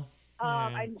 Well.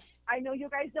 I know you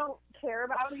guys don't care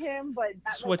about him, but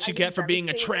that's what you get for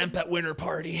being a tramp at Winter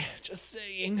Party. Just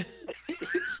saying.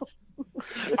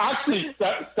 Actually,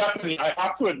 Stephanie, I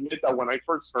have to admit that when I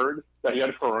first heard that he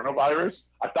had coronavirus,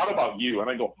 I thought about you, and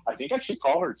I go, I think I should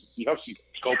call her to see how she's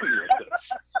coping with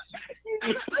this.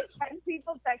 You just like 10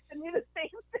 people texted me the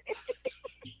same thing.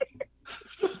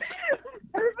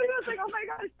 Everybody was like, oh my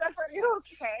God, Steph, are you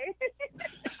okay?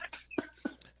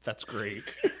 That's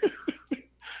great.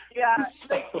 Yeah,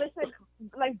 listen,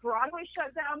 Broadway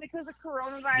shut down because of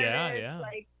coronavirus. Yeah.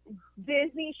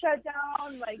 Disney shut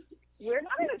down. We're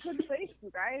not in a good place,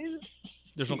 you guys.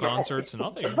 There's no concerts,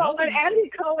 nothing. But when Andy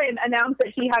Cohen announced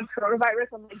that he had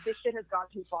coronavirus, I'm like, this shit has gone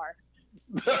too far.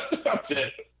 That's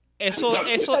it. Eso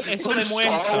demuestra.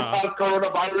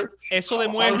 Eso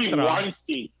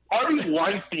demuestra. Harvey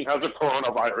Weinstein has a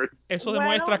coronavirus. Eso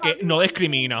demuestra que no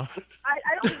discrimina.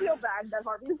 I don't feel bad that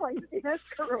Harvey Weinstein has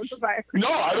coronavirus. No,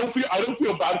 I don't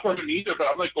feel bad for him either. But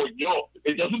I'm like,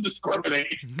 it doesn't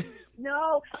discriminate.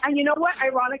 No, and you know what?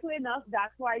 Ironically enough,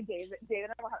 that's why David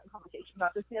and I were having a conversation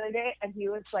about this the other day, and he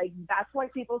was like, that's why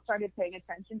people started paying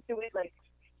attention to it,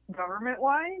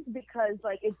 government-wise, because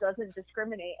it doesn't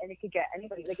discriminate and it could get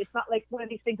anybody. It's not like one of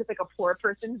these things that's a poor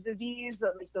person's disease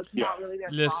that that's not really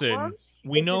their problem.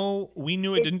 We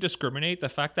knew it didn't discriminate. The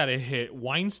fact that it hit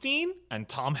Weinstein and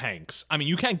Tom Hanks. I mean,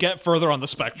 you can't get further on the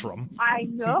spectrum. I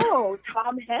know.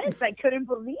 Tom Hanks. I couldn't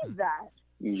believe that.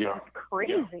 Yeah. That's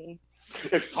crazy. Yeah.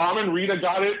 If Tom and Rita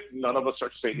got it, none of us are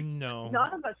safe. No.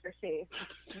 None of us are safe.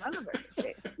 None of us are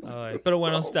safe. All right. Pero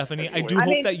bueno, Stephanie, I do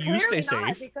hope that you stay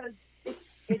safe. Because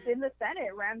it's in the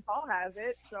Senate. Rand Paul has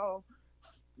it, so.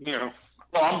 Yeah.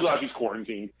 Well, I'm glad he's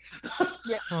quarantined.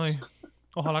 Yeah. Ay.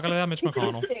 Ojalá que le dé a Mitch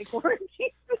McConnell. Stay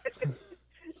quarantined.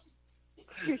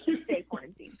 You should stay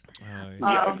quarantined.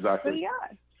 Yeah, exactly. But yeah,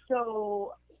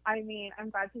 so I mean, I'm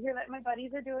glad to hear that my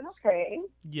buddies are doing okay.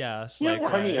 Yes, we're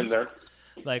hanging in there.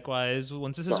 Likewise,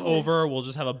 once this is over, we'll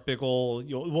just have a big old.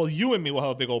 You and me will have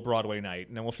a big old Broadway night,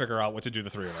 and then we'll figure out what to do, the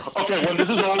three of us. Okay, when this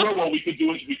is over, what we could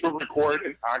do is we could record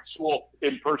an actual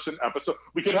in-person episode.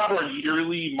 We could have our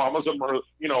yearly Mamas of Merlot,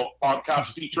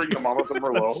 podcast featuring the Mamas of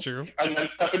Merlot. That's true. And then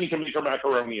Stephanie can make her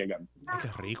macaroni again.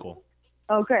 Qué rico.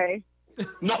 Okay.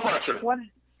 No pressure.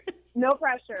 No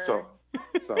pressure. So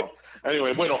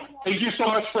anyway, bueno, thank you so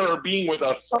much for being with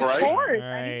us. Of course. All right.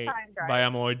 Anytime, guys. Bye,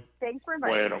 amor. Thanks for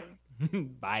inviting me.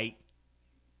 Bye.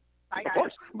 Bye, guys. Of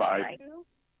course. Bye. Bye.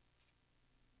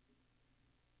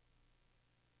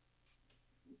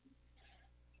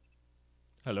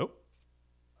 Hello?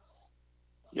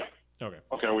 Yeah. Okay.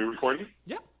 Okay, are we recording?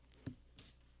 Yeah.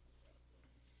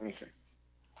 Okay.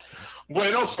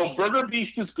 Bueno, so Burger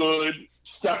Beast is good.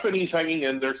 Stephanie's hanging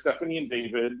in there. Stephanie and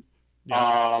David.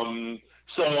 Yeah.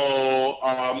 So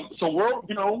we're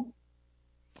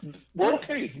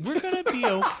okay. We're gonna be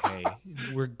okay.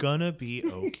 We're gonna be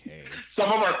okay.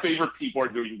 Some of our favorite people are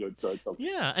doing good, so it's okay.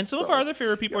 Yeah, and some of our other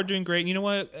favorite people are doing great. And you know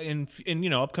what? In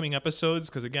upcoming episodes,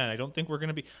 because again, I don't think we're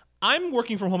gonna be. I'm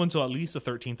working from home until at least the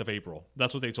 13th of April.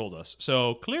 That's what they told us.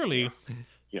 So clearly.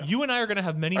 Yeah. You and I are going to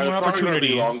have many more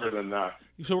opportunities. Longer than that.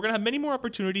 So we're going to have many more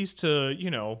opportunities to,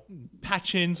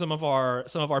 patch in some of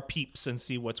our peeps and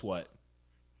see what's what.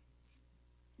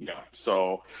 Yeah.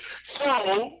 So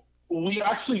we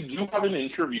actually do have an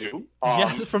interview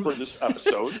for this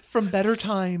episode. From Better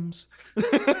Times.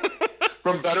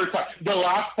 From Better Times. The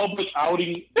last public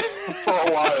outing for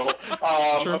a while.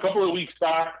 A couple of weeks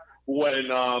back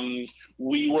when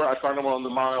we were at Carnival on the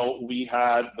Mile, we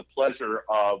had the pleasure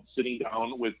of sitting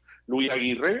down with Luis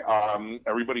Aguirre.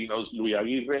 Everybody knows Luis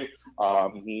Aguirre.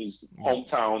 He's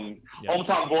hometown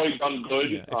boy, done good.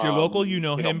 Yeah. If you're local, you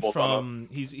know him from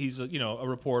he's a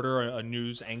reporter, a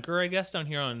news anchor, I guess, down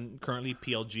here on currently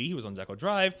PLG. He was on Zeco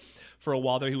Drive for a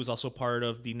while there. He was also part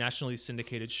of the nationally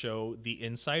syndicated show The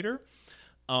Insider.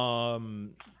 He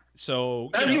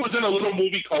was in a little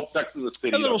movie called Sex in the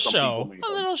City. A little show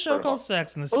called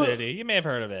Sex in the City. You may have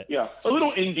heard of it. Yeah, a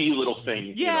little indie little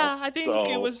thing. Yeah, I think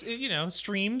it was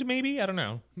streamed maybe. I don't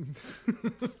know.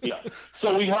 Yeah,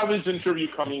 so we have his interview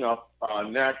coming up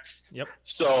next. Yep.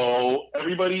 So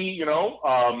everybody,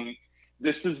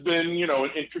 this has been an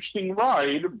interesting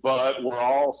ride, but we're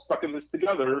all stuck in this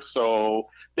together. So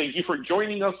thank you for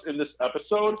joining us in this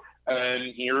episode.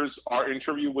 And here's our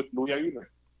interview with Luis Aguirre.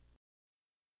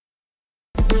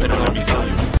 Welcome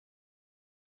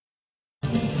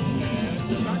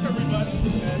back, everybody.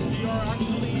 And we are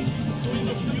actually doing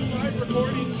a few live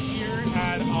recordings here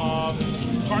at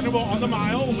Carnival on the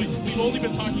Mile, which we've only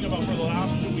been talking about for the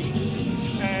last 2 weeks.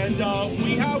 And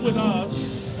we have with us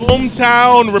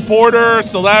hometown reporter,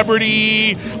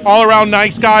 celebrity, all-around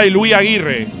nice guy, Luis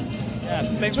Aguirre. Yes,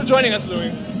 thanks for joining us,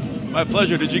 Luis. My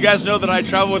pleasure. Did you guys know that I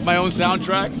travel with my own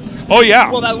soundtrack? Oh,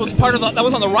 yeah. Well, that was that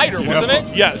was on the rider, wasn't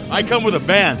it? Yes. I come with a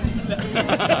band.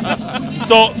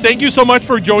 So, thank you so much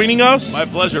for joining us. My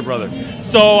pleasure, brother.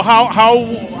 So,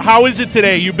 how is it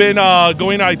today? You've been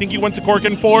going, I think you went to Cork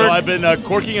and Fork? So, I've been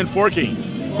corking and forking.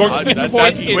 Corking and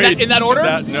forking. In that order?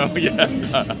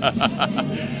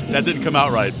 That didn't come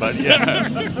out right, but yeah.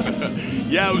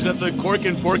 Yeah, I was at the Cork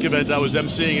and Fork event. I was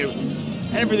emceeing it.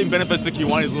 Everything benefits the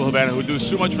Kiwanis Little Havana, who do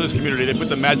so much for this community. They put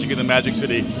the magic in the Magic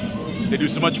City. They do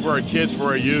so much for our kids, for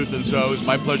our youth, and so it was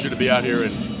my pleasure to be out here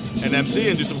and MC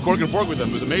and do some Cork and Fork with them.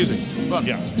 It was amazing. Fun.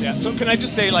 Yeah. So can I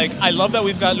just say, I love that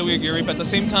we've got Luis Aguirre, but at the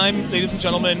same time, ladies and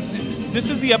gentlemen, this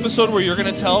is the episode where you're going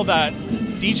to tell that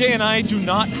DJ and I do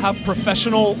not have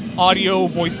professional audio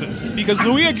voices, because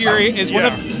Luis Aguirre is one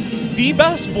of the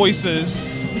best voices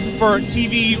for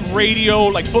TV, radio,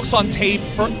 like books on tape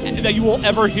that you will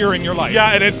ever hear in your life.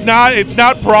 Yeah, and it's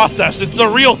not processed. It's the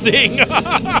real thing.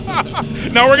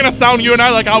 Now we're gonna sound you and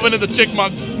I like Alvin and the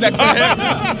Chipmunks next to him.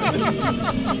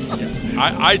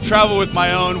 I travel with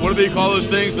my own. What do they call those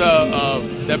things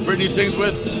that Britney sings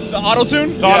with? The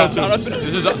auto-tune. Auto-tune.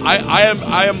 This is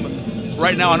I am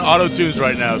right now on auto-tunes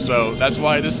right now, so that's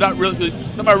why this is not really.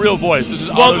 It's not my real voice. This is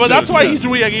auto-tunes. But that's why he's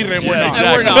Luis Aguirre and we're not.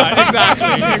 Exactly. And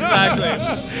we're not.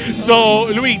 Exactly. So,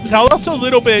 Luis, tell us a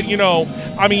little bit.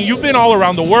 You've been all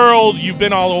around the world. You've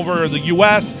been all over the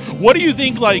U.S. What do you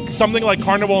think? Something like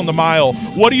Carnival on the Mile.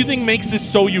 What do you think makes this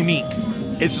so unique?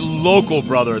 It's local,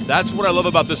 brother. That's what I love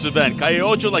about this event. Calle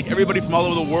Ocho, everybody from all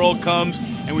over the world comes,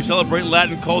 and we celebrate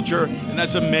Latin culture, and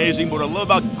that's amazing. But what I love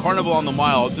about Carnival on the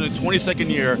Mile, it's in the 22nd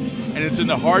year, and it's in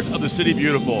the heart of the city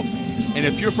beautiful. And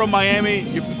if you're from Miami,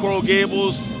 you're from Coral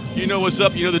Gables, you know what's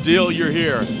up, you know the deal, you're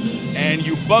here. And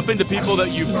you bump into people that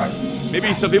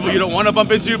maybe some people you don't want to bump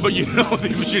into, but you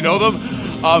know them.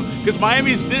 Because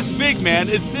Miami's this big, man.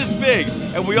 It's this big.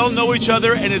 And we all know each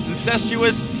other, and it's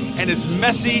incestuous, and it's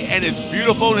messy, and it's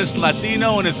beautiful, and it's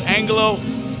Latino, and it's Anglo,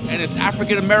 and it's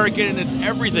African-American, and it's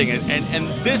everything. And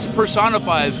this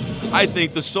personifies, I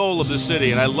think, the soul of the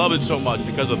city, and I love it so much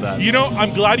because of that.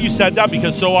 I'm glad you said that,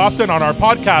 because so often on our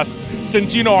podcast,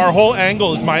 since, our whole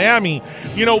angle is Miami,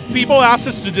 people ask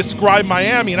us to describe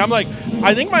Miami, and I'm like,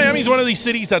 I think Miami is one of these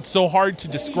cities that's so hard to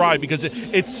describe because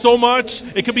it's so much,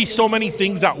 it could be so many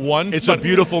things at once. It's a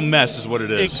beautiful mess is what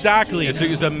it is. Exactly. It's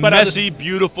a messy,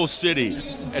 beautiful city.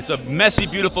 It's a messy,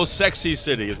 beautiful, sexy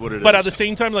city is what it is. But at the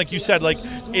same time, like you said,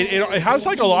 it has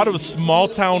a lot of small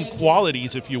town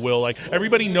qualities, if you will.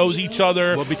 Everybody knows each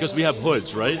other. Well, because we have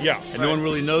hoods, right? Yeah. And no one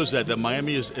really knows that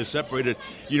Miami is separated.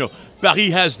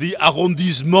 Paris has the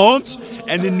arrondissements,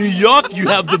 and in New York you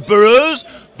have the boroughs.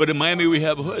 But in Miami we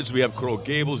have hoods. We have Coral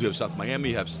Gables, we have South Miami,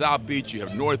 you have South Beach, you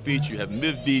have North Beach, you have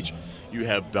Mid Beach, you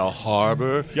have Bell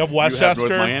Harbor. You have Westchester.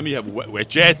 You have North Miami, you have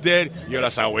Westchester, you have La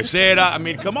Sahuesera. I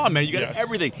mean, come on, man. You got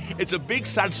everything. It's a big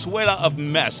zarzuela of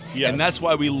mess. Yes. And that's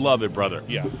why we love it, brother.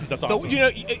 Yeah, that's awesome.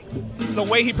 The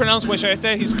way he pronounced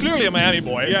Westchester, he's clearly a Miami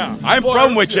boy. Yeah. I'm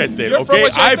from Westchester, okay?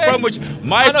 I'm from Westchester.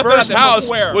 My first house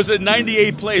was at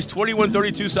 98th Place,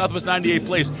 2132 Southwest 98th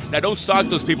Place. Now, don't stalk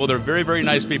those people. They're very, very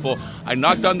nice people. I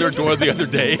knocked on their door the other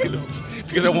day.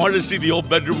 because I wanted to see the old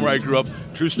bedroom where I grew up.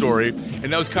 True story.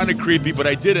 And that was kind of creepy, but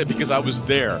I did it because I was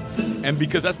there. And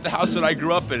because that's the house that I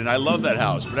grew up in, and I love that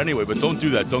house. But anyway, don't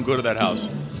do that. Don't go to that house.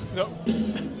 No.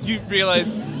 You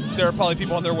realize there are probably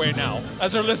people on their way now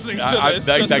as they're listening to this.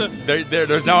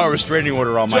 There's now a restraining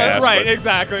order on my ass. Right,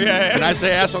 exactly. Yeah. Can I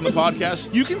say ass on the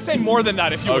podcast? You can say more than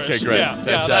that if you wish. Okay, great. Yeah.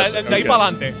 Okay.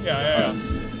 Pa'lante.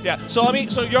 Yeah. So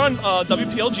you're on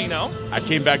WPLG now. I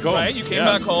came back home. Right, you came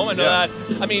back home. I know that.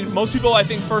 I mean, most people I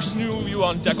think first knew you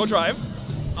on Deco Drive.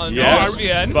 On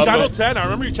ESPN. Channel 10. I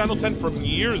remember you Channel 10 from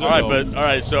years ago. All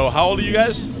right. So how old are you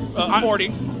guys?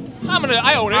 40.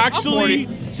 I own it. Actually,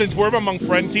 since we're among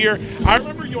friends here, I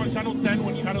remember you on Channel 10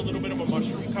 when you had a little bit of a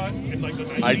mushroom cut in like the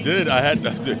 90s. I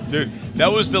did. Dude,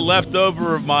 that was the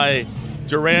leftover of my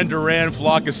Duran Duran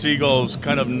Flock of Seagulls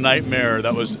kind of nightmare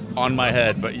that was on my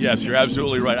head. But yes, you're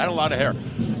absolutely right. I had a lot of hair.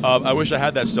 I wish I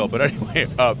had that still. But anyway,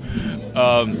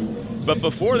 but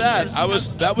before that,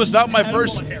 that was not my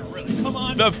first. Hair, really. Come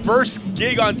on. The first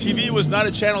gig on TV was not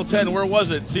at Channel 10. Where was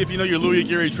it? See if you know your Louis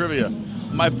Aguirre trivia.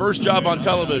 My first job on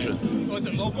television. Was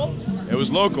it local? It was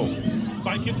local.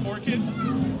 By Kids for Kids?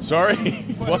 Sorry?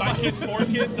 What? By Kids for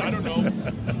Kids? I don't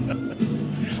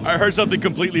know. I heard something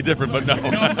completely different, but no.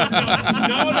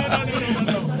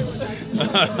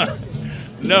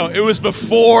 No. No, it was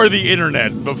before the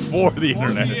internet. Before the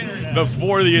internet.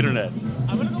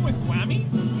 I'm going to go with Whammy?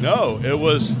 No, it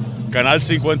was Canal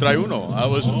 51. I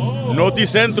was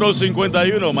Noticentro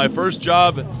 51. My first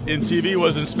job in TV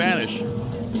was in Spanish.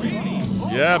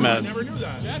 Yeah, man. I never knew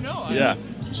that. Yeah, no. Yeah.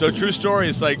 So true story.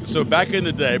 It's like, so back in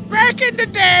the day,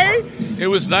 it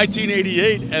was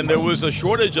 1988, and there was a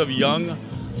shortage of young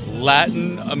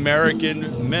Latin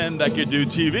American men that could do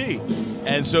TV.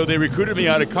 And so they recruited me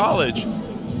out of college.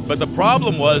 But the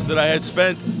problem was that I had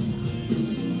spent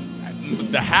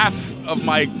the half of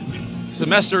my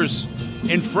semesters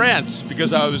in France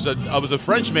because I was a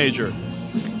French major.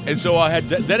 And so I had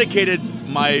dedicated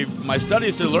my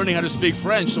studies to learning how to speak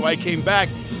French, so I came back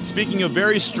speaking a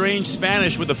very strange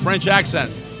Spanish with a French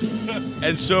accent.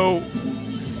 And so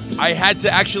I had to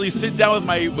actually sit down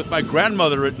with my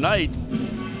grandmother at night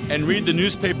and read the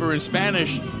newspaper in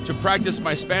Spanish to practice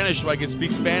my Spanish so I could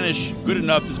speak Spanish good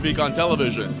enough to speak on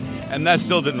television. And that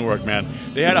still didn't work, man.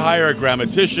 They had to hire a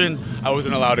grammatician. I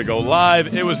wasn't allowed to go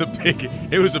live. It was a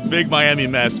big Miami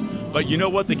mess. But you know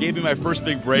what? They gave me my first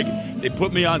big break. They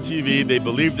put me on TV. They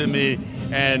believed in me.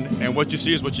 And what you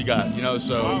see is what you got, you know,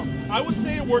 so. Wow. I would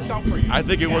say it worked out for you. I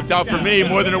think it worked out for me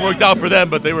more than it worked out for them,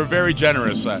 but they were very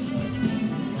generous.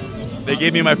 They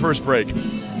gave me my first break. You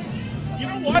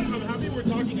know what? I'm happy we're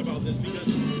talking about this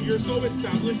because you're so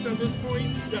established at this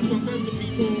point that sometimes the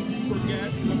people forget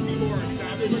when people are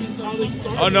established how they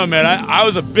started. Oh, no, man. I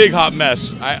was a big hot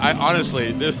mess. I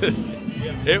honestly,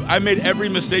 I made every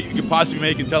mistake you could possibly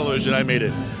make in television. I made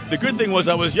it. The good thing was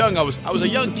I was young. I was a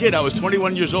young kid. I was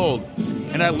 21 years old.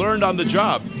 And I learned on the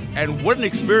job. And what an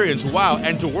experience, wow.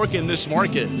 And to work in this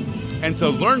market and to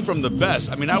learn from the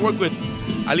best. I mean, I worked with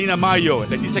Alina Mayo,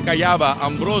 Leticia Callaba,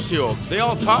 Ambrosio. They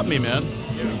all taught me, man.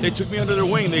 Yeah. They took me under their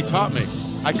wing. They taught me.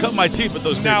 I cut my teeth with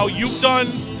those people. Now, you've done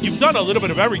a little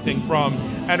bit of everything from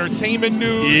entertainment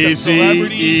news and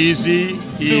celebrities.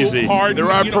 Easy. Hard, there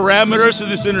are parameters to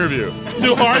this interview.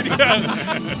 To hard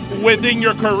within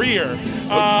your career.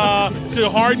 To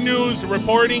hard news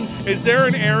reporting. Is there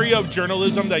an area of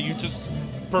journalism that you just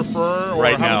prefer or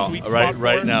have a sweet spot for?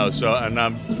 Right now. So, and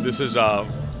this is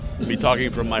me talking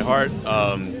from my heart.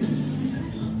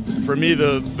 For me,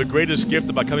 the greatest gift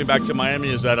about coming back to Miami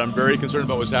is that I'm very concerned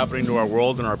about what's happening to our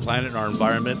world and our planet and our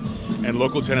environment. And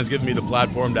Local 10 has given me the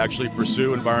platform to actually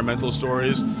pursue environmental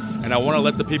stories. And I want to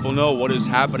let the people know what is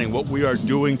happening, what we are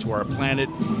doing to our planet.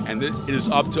 And it is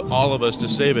up to all of us to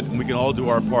save it, and we can all do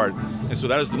our part. And so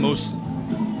that is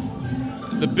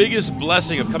the biggest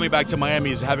blessing of coming back to Miami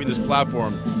is having this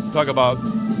platform to talk about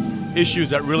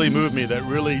issues that really move me, that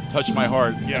really touch my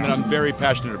heart, and that I'm very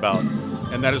passionate about.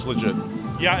 And that is legit.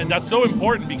 Yeah, and that's so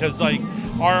important because like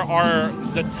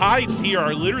the tides here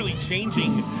are literally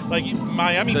changing. Like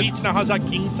Miami Beach now has that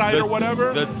king tide or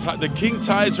whatever. The king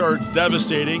tides are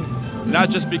devastating, not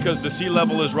just because the sea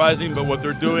level is rising, but what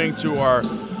they're doing to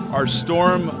our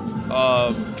storm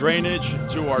drainage,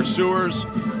 to our sewers,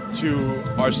 to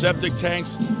our septic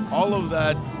tanks. All of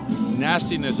that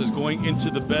nastiness is going into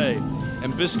the bay.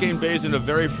 And Biscayne Bay is in a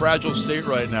very fragile state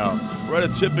right now. We're at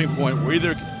a tipping point. We're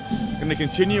either going to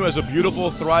continue as a beautiful,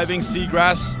 thriving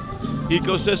seagrass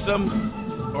ecosystem,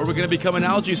 or we're going to become an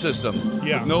algae system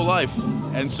with no life.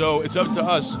 And so it's up to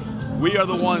us. We are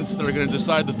the ones that are going to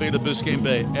decide the fate of Biscayne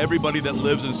Bay. Everybody that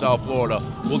lives in South Florida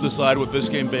will decide what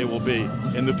Biscayne Bay will be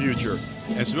in the future.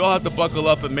 And so we all have to buckle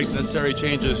up and make the necessary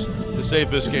changes to save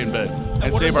Biscayne Bay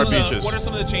and save our beaches. What are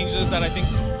some of the changes that I think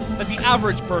that the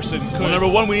average person could? Well, number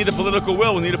one, we need the political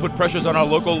will. We need to put pressures on our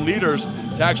local leaders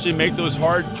to actually make those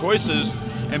hard choices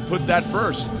and put that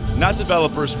first. Not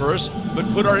developers first, but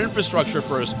put our infrastructure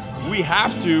first. We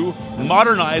have to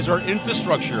modernize our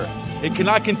infrastructure. It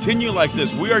cannot continue like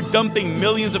this. We are dumping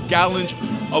millions of gallons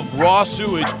of raw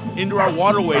sewage into our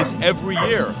waterways every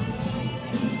year.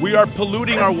 We are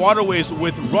polluting our waterways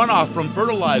with runoff from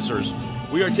fertilizers.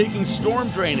 We are taking storm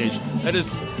drainage that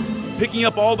is picking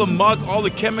up all the muck, all the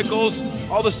chemicals,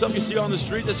 all the stuff you see on the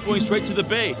street that's going straight to the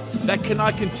bay. That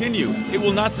cannot continue. It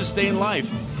will not sustain life.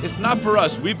 It's not for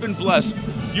us. We've been blessed.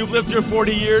 You've lived here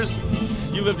 40 years.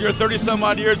 You lived here 30 some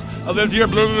odd years. I've lived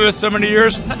here so many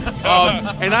years.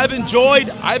 And I've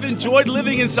enjoyed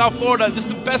living in South Florida. This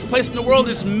is the best place in the world.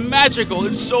 It's magical.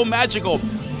 It's so magical.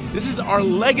 This is our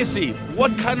legacy.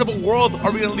 What kind of a world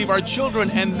are we going to leave our children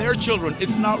and their children?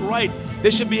 It's not right. They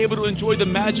should be able to enjoy the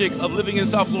magic of living in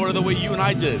South Florida the way you and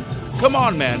I did. Come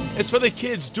on, man. It's for the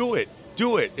kids. Do it.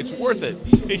 Do it. It's worth it.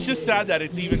 It's just sad that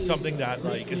it's even something that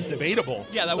is debatable.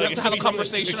 Yeah, that we have to have a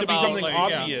conversation about. It should be something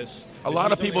obvious. Yeah. A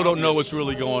lot of people don't know what's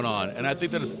really going on. And I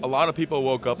think that if a lot of people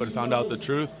woke up and found out the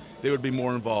truth, they would be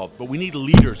more involved. But we need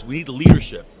leaders. We need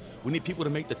leadership. We need people to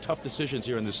make the tough decisions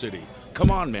here in the city. Come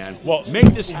on, man. Well, make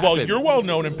this happen. Well, you're well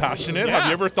known and passionate. Yeah. Have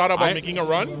you ever thought about making a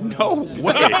run? No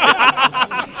way.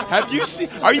 Have you seen?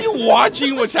 Are you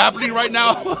watching what's happening right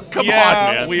now? Come on,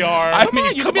 man. We are. I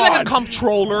mean, you could be like a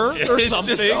comptroller or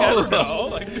something. I don't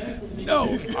know.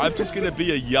 No, I'm just going to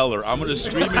be a yeller. I'm going to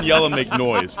scream and yell and make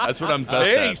noise. That's what I'm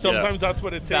best at. Hey, sometimes that's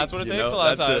what it takes. That's what it takes a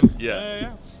lot of times.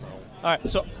 Yeah. All right,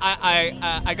 so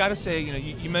I gotta say,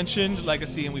 you mentioned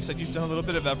legacy, and we've said you've done a little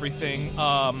bit of everything.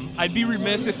 I'd be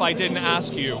remiss if I didn't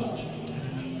ask you.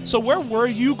 So where were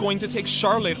you going to take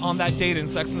Charlotte on that date in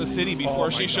Sex and the City before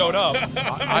she showed up?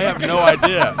 I have no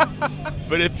idea.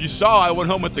 But if you saw, I went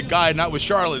home with the guy, not with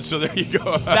Charlotte. So there you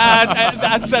go.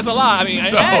 That says a lot. I mean,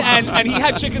 and he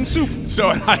had chicken soup. So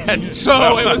I had.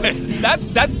 So it was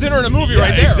that's dinner and a movie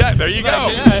right there. Exactly. There you go.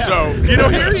 So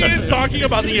here he is talking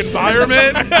about the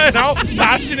environment and how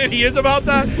passionate he is about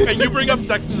that, and you bring up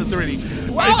Sex and the City.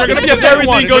 Well,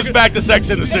 everything goes back to Sex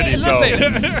and the City.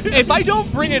 Listen, if I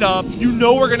don't bring it up,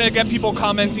 we're gonna get people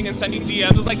commenting and sending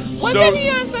DMs. It's like, what's in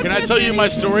the Sex Can I tell you my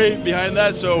story behind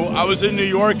that? So I was in New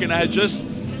York and I had just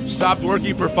stopped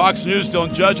working for Fox News.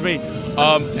 Don't judge me.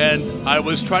 And I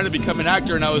was trying to become an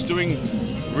actor, and I was doing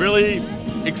really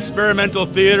experimental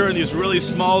theater in these really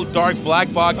small, dark,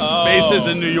 black box spaces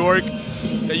in New York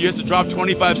that you have to drop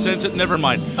 25 cents at. Never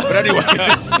mind. But anyway.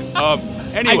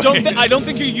 Anyway. I don't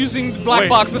think you're using black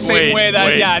box the same way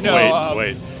that.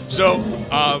 Wait. So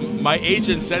my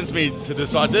agent sends me to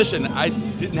this audition. I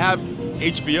didn't have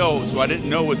HBO, so I didn't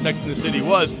know what Sex and the City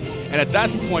was. And at that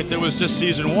point, there was just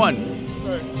season 1.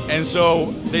 Right. And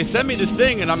so they sent me this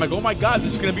thing, and I'm like, oh my God,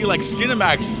 this is going to be like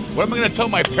Skinamax. What am I going to tell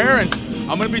my parents?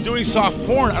 I'm going to be doing soft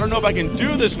porn. I don't know if I can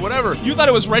do this, whatever. You thought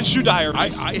it was Red Shoe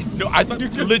Diaries. No, I thought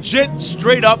legit,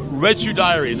 straight up Red Shoe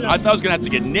Diaries. I thought I was going to have to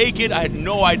get naked. I had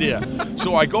no idea.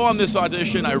 So I go on this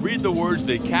audition. I read the words.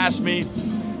 They cast me.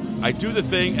 I do the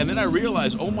thing. And then I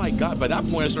realize, oh, my God. By that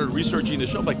point, I started researching the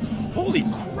show. I'm like, holy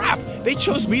crap. They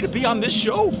chose me to be on this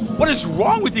show? What is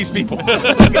wrong with these people?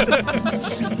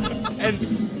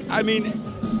 And, I mean,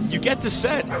 you get to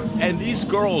set. And these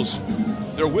girls...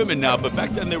 They're women now, but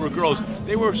back then they were girls.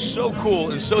 They were so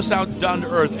cool and so down to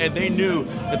earth, and they knew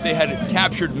that they had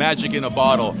captured magic in a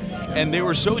bottle. And they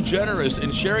were so generous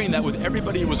in sharing that with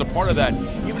everybody who was a part of that.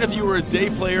 Even if you were a day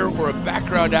player or a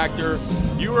background actor,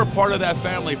 you were a part of that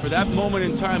family. For that moment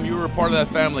in time, you were a part of that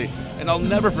family. And I'll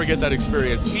never forget that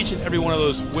experience. Each and every one of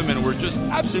those women were just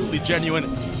absolutely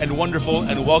genuine and wonderful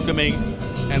and welcoming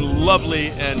and lovely.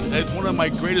 And it's one of my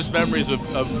greatest memories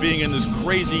of being in this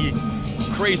crazy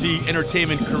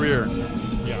entertainment career.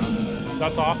 Yeah,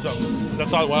 that's awesome.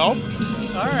 That's all. Well, all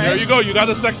right. There you go. You got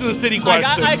the Sex and the City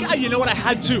question. You know what? I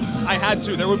had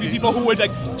to. There would be people who would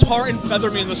tar and feather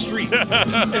me in the street if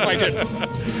I did.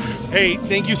 Hey,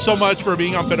 thank you so much for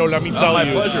being on Pero Let Me Tell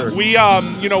You. My pleasure. We,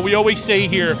 we always say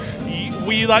here,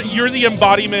 you're the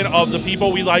embodiment of the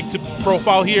people we like to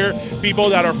profile here. People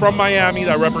that are from Miami,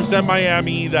 that represent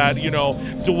Miami, that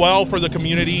do well for the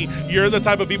community. You're the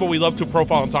type of people we love to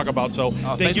profile and talk about. So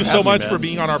thank you so much for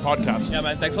being on our podcast. Yeah,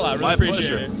 man. Thanks a lot. Really My appreciate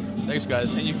pleasure. it. Thanks,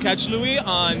 guys. And you catch Louis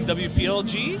on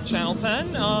WPLG Channel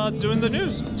 10 doing the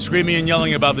news, screaming and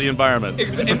yelling about the environment.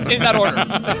 In that order.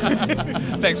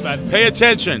 Thanks, man. Pay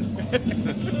attention.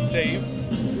 Save.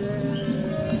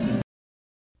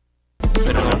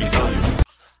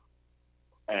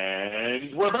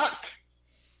 And we're back.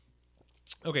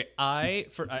 Okay,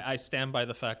 I stand by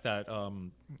the fact that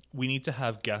we need to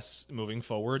have guests moving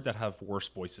forward that have worse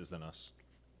voices than us,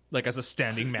 like as a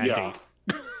standing mandate.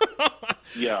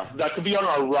 Yeah, that could be on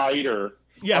our rider.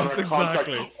 Yes, on our contract.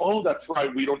 exactly. Oh, that's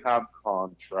right. We don't have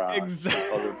contracts.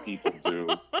 Exactly. Other people do.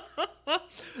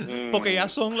 Okay, ya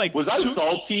son like was that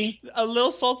salty? A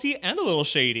little salty and a little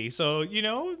shady. So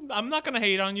I'm not gonna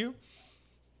hate on you.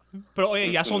 But oye,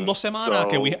 ya son 2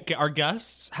 semanas que our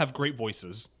guests have great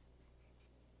voices.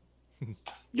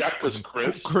 Yeah, because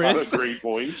Chris had a great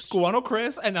voice. Cubano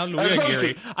Chris and now Louis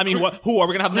Aguirre. I mean, who are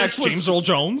we gonna have next? James Earl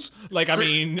Jones? Like, I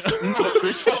mean,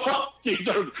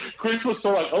 Chris was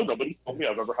so like, oh, nobody's told me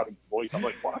I've ever had a voice. I'm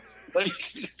like, what?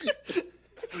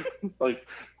 Like,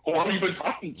 who have you been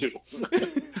talking to?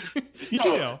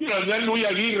 And then Louis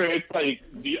Aguirre, it's like,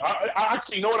 I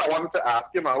actually, you know what I wanted to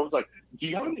ask him? I was like, do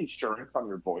you have an insurance on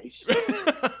your voice?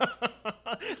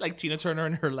 Like Tina Turner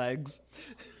and her legs.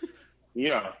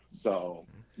 Yeah, so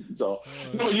no,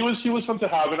 he was fun to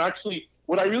have, and actually,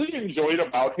 what I really enjoyed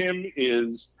about him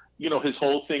is his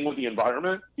whole thing with the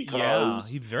environment, because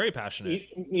he's very passionate.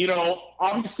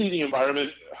 Obviously the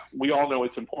environment, we all know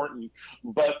it's important,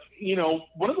 but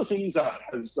one of the things that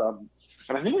has,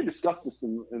 and I think we discussed this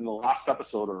in the last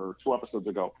episode or 2 episodes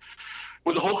ago,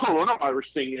 with the whole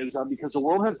coronavirus thing is because the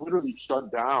world has literally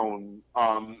shut down.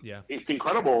 It's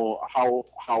incredible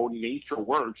how nature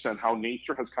works and how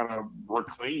nature has kind of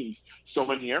reclaimed so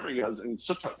many areas in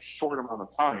such a short amount of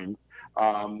time.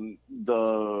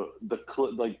 The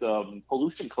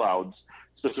pollution clouds,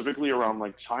 specifically around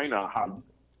like China, have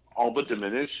all but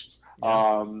diminished.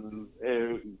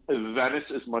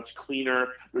 Venice is much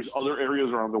cleaner. There's other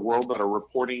areas around the world that are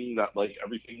reporting that like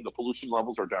the pollution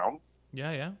levels are down.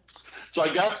 Yeah. So I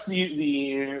guess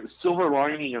the silver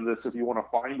lining in this, if you want to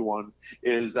find one,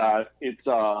 is that it's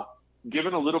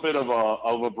given a little bit of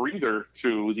a breather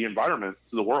to the environment,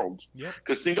 to the world. Yeah.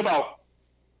 Because think about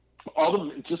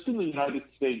just in the United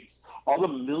States, all the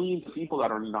millions of people that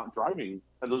are not driving,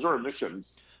 and those are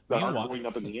emissions that are going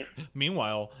up in the air.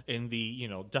 Meanwhile, in the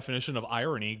definition of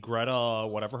irony, Greta,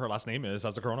 whatever her last name is,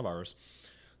 has the coronavirus.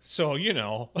 So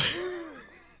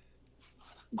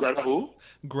Greta who?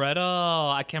 Greta,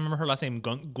 I can't remember her last name.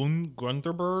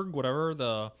 Grunterberg, whatever,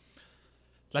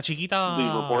 La Chiquita. The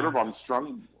reporter von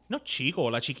Strung. No, Chico,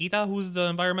 La Chiquita, who's the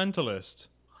environmentalist.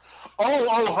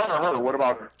 Oh, her. What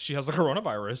about her? She has the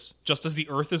coronavirus, just as the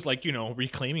Earth is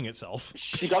reclaiming itself.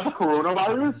 She got the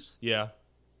coronavirus? Yeah.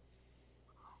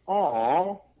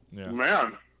 Oh, yeah.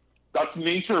 Man, that's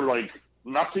nature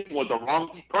messing with the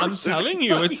wrong person. I'm telling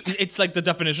you, it's like the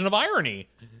definition of irony.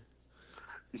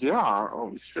 Yeah.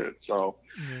 Oh shit. So,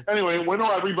 anyway,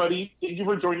 bueno, everybody, thank you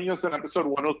for joining us in episode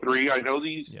 103. I know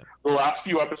the last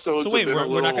few episodes. So wait,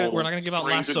 we're not gonna give out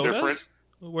last sodas.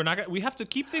 We have to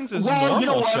keep things as normal. You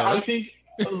know what? Sir.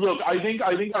 I think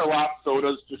our last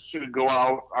sodas just should go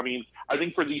out. I mean, I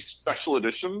think for these special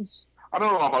editions, I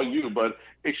don't know about you, but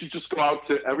it should just go out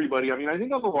to everybody. I mean, I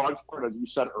think on the large part, as you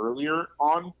said earlier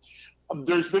on,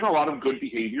 there's been a lot of good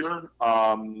behavior.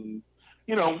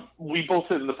 We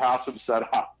both in the past have said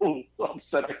how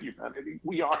upset at humanity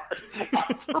we are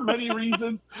for many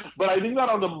reasons. But I think that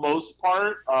on the most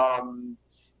part,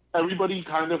 everybody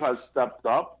kind of has stepped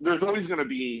up. There's always going to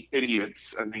be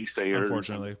idiots and naysayers.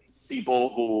 Unfortunately.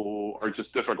 People who are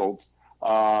just difficult.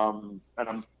 And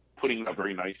I'm putting that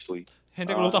very nicely.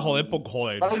 Gente que gusta joder por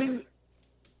joder. But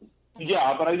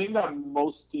I think that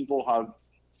most people have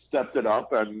stepped it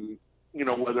up, and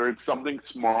whether it's something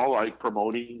small like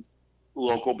promoting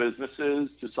local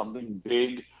businesses to something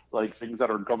big like things that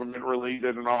are government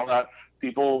related and all that,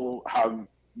 people have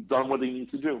done what they need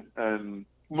to do, and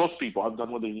most people have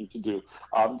done what they need to do.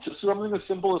 Just something as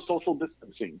simple as social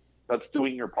distancing. That's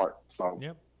doing your part. So.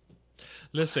 Yep.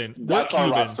 Listen, that's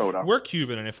we're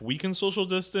Cuban, and if we can social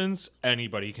distance,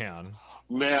 anybody can.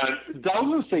 Man, I was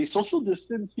going to say, social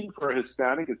distancing for a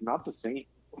Hispanic is not the same.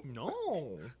 No.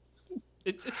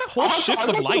 It's a whole shift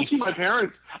of life.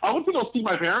 I went to go see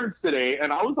my parents today,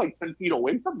 and I was like 10 feet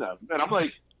away from them. And I'm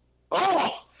like,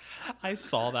 oh. I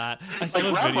saw that. I saw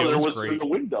the video. It was great. great. In the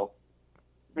window.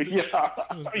 Yeah.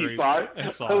 You saw it? I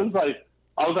saw it.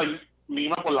 I was like,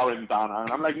 Mima por la ventana.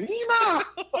 And I'm like, Mima!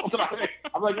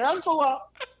 I'm like, Angela!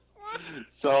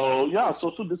 So, yeah,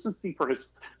 social distancing for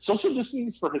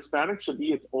Hispanics should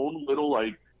be its own little,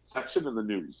 section in the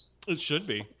news. It should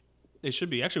be.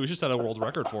 Actually, we should set a world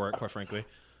record for it, quite frankly.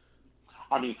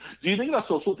 I mean, do you think that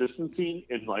social distancing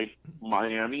in,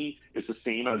 Miami is the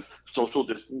same as social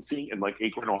distancing in,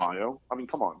 Akron, Ohio? I mean,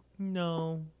 come on.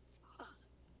 No.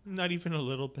 Not even a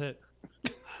little bit.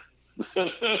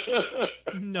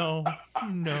 No.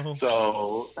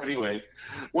 So anyway,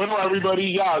 well, everybody,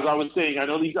 yeah, as I was saying, I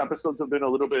know these episodes have been a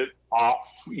little bit off,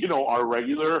 our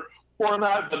regular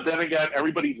format, but then again,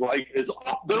 everybody's life is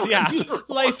off the regular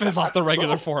life is off the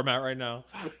regular format right now.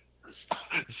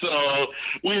 So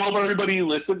we hope everybody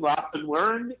listen, laugh, and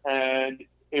learn. And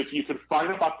if you can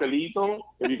find a pastelito,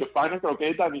 if you can find a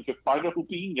croqueta, and you can find a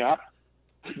jupiña,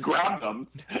 grab them.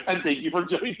 And thank you for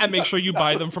joining. And make sure you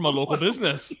buy them from a local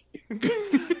business.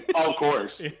 Of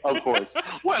course.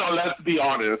 Well, let's be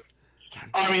honest.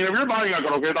 I mean, if you're buying a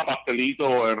croqueta,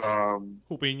 pastelito, and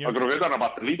jupiña. A croqueta and a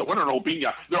pastelito, bueno, no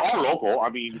jupiña, they're all local. I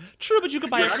mean, true, but you could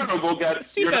buy it. You're not gonna go get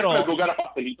a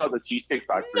pastelito at the Cheesecake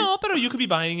Factory. No, but you could be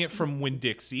buying it from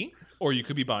Winn-Dixie, or you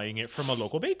could be buying it from a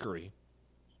local bakery.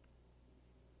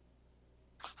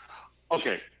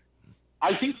 Okay.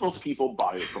 I think most people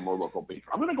buy it from a local bakery.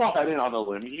 I'm going to go ahead and on a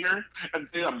limb here and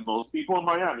say that most people in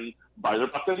Miami buy their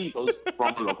pastelitos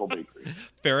from a local bakery.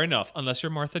 Fair enough, unless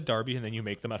you're Martha Darby and then you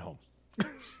make them at home.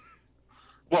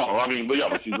 Well, I mean,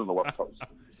 but she's on the West Coast.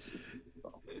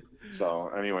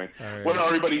 So anyway. Right. Well,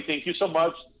 everybody, thank you so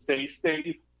much. Stay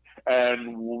safe,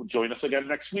 and we'll join us again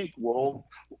next week. We'll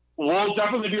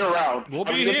definitely be around. We'll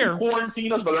be here. They can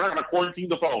quarantine us, but they're not going to quarantine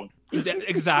the phone.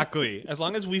 Exactly. As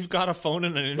long as we've got a phone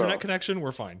and an internet connection,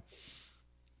 we're fine.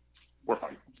 We're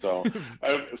fine. So,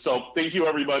 so thank you,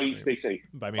 everybody. Stay safe.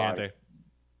 Bye, mi gente.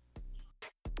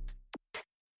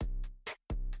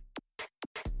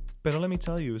 Pero Let Me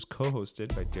Tell You is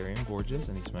co-hosted by Darian Borges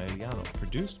and Ismaeliano,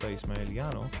 produced by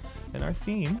Ismaeliano, and our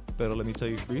theme, Pero Let Me Tell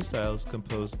You Freestyle, is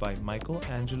composed by Michael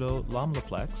Angelo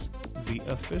Lomlaplex, the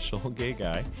official gay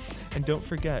guy. And don't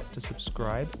forget to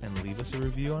subscribe and leave us a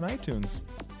review on iTunes.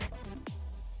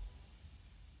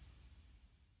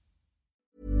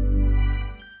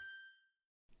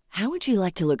 How would you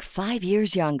like to look 5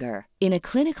 years younger? In a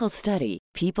clinical study,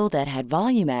 people that had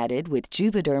volume added with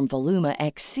Juvederm Voluma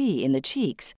XC in the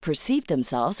cheeks perceived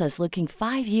themselves as looking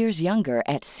 5 years younger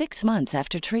at 6 months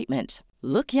after treatment.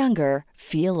 Look younger,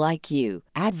 feel like you.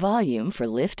 Add volume for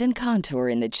lift and contour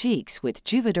in the cheeks with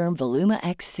Juvederm Voluma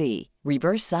XC.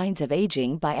 Reverse signs of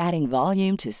aging by adding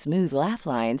volume to smooth laugh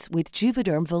lines with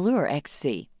Juvederm Volure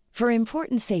XC. For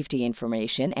important safety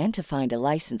information and to find a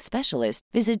licensed specialist,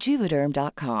 visit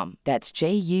Juvederm.com. That's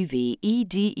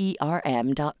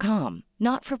JUVEDERM.com.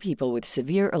 Not for people with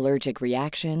severe allergic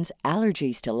reactions,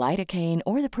 allergies to lidocaine,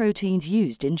 or the proteins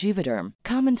used in Juvederm.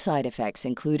 Common side effects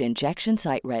include injection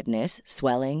site redness,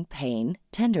 swelling, pain,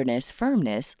 tenderness,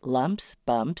 firmness, lumps,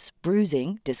 bumps,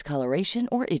 bruising, discoloration,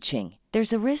 or itching.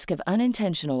 There's a risk of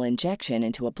unintentional injection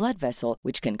into a blood vessel,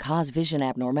 which can cause vision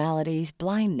abnormalities,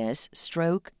 blindness,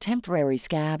 stroke, temporary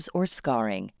scabs, or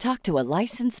scarring. Talk to a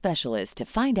licensed specialist to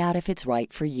find out if it's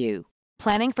right for you.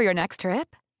 Planning for your next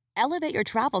trip? Elevate your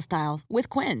travel style with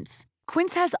Quince.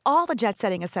 Quince has all the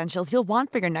jet-setting essentials you'll want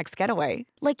for your next getaway,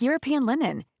 like European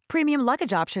linen, premium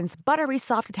luggage options, buttery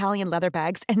soft Italian leather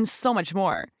bags, and so much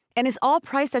more. And is all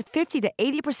priced at 50 to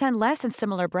 80% less than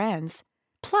similar brands.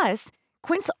 Plus,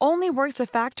 Quince only works with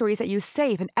factories that use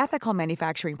safe and ethical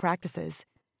manufacturing practices.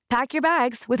 Pack your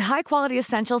bags with high-quality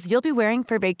essentials you'll be wearing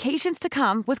for vacations to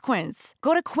come with Quince.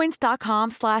 Go to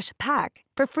quince.com/pack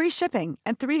for free shipping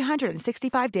and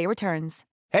 365-day returns.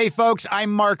 Hey, folks,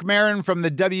 I'm Mark Maron from the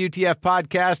WTF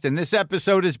Podcast, and this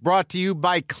episode is brought to you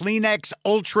by Kleenex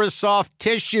Ultra Soft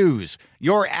Tissues,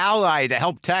 your ally to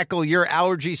help tackle your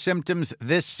allergy symptoms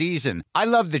this season. I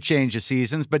love the change of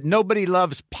seasons, but nobody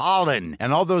loves pollen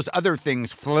and all those other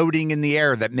things floating in the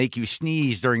air that make you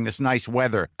sneeze during this nice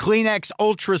weather. Kleenex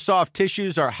Ultra Soft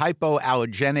Tissues are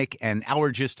hypoallergenic and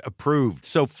allergist approved,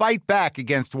 so fight back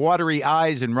against watery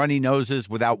eyes and runny noses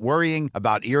without worrying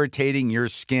about irritating your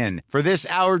skin. For this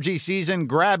allergy season,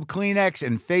 grab Kleenex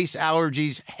and face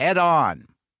allergies head on.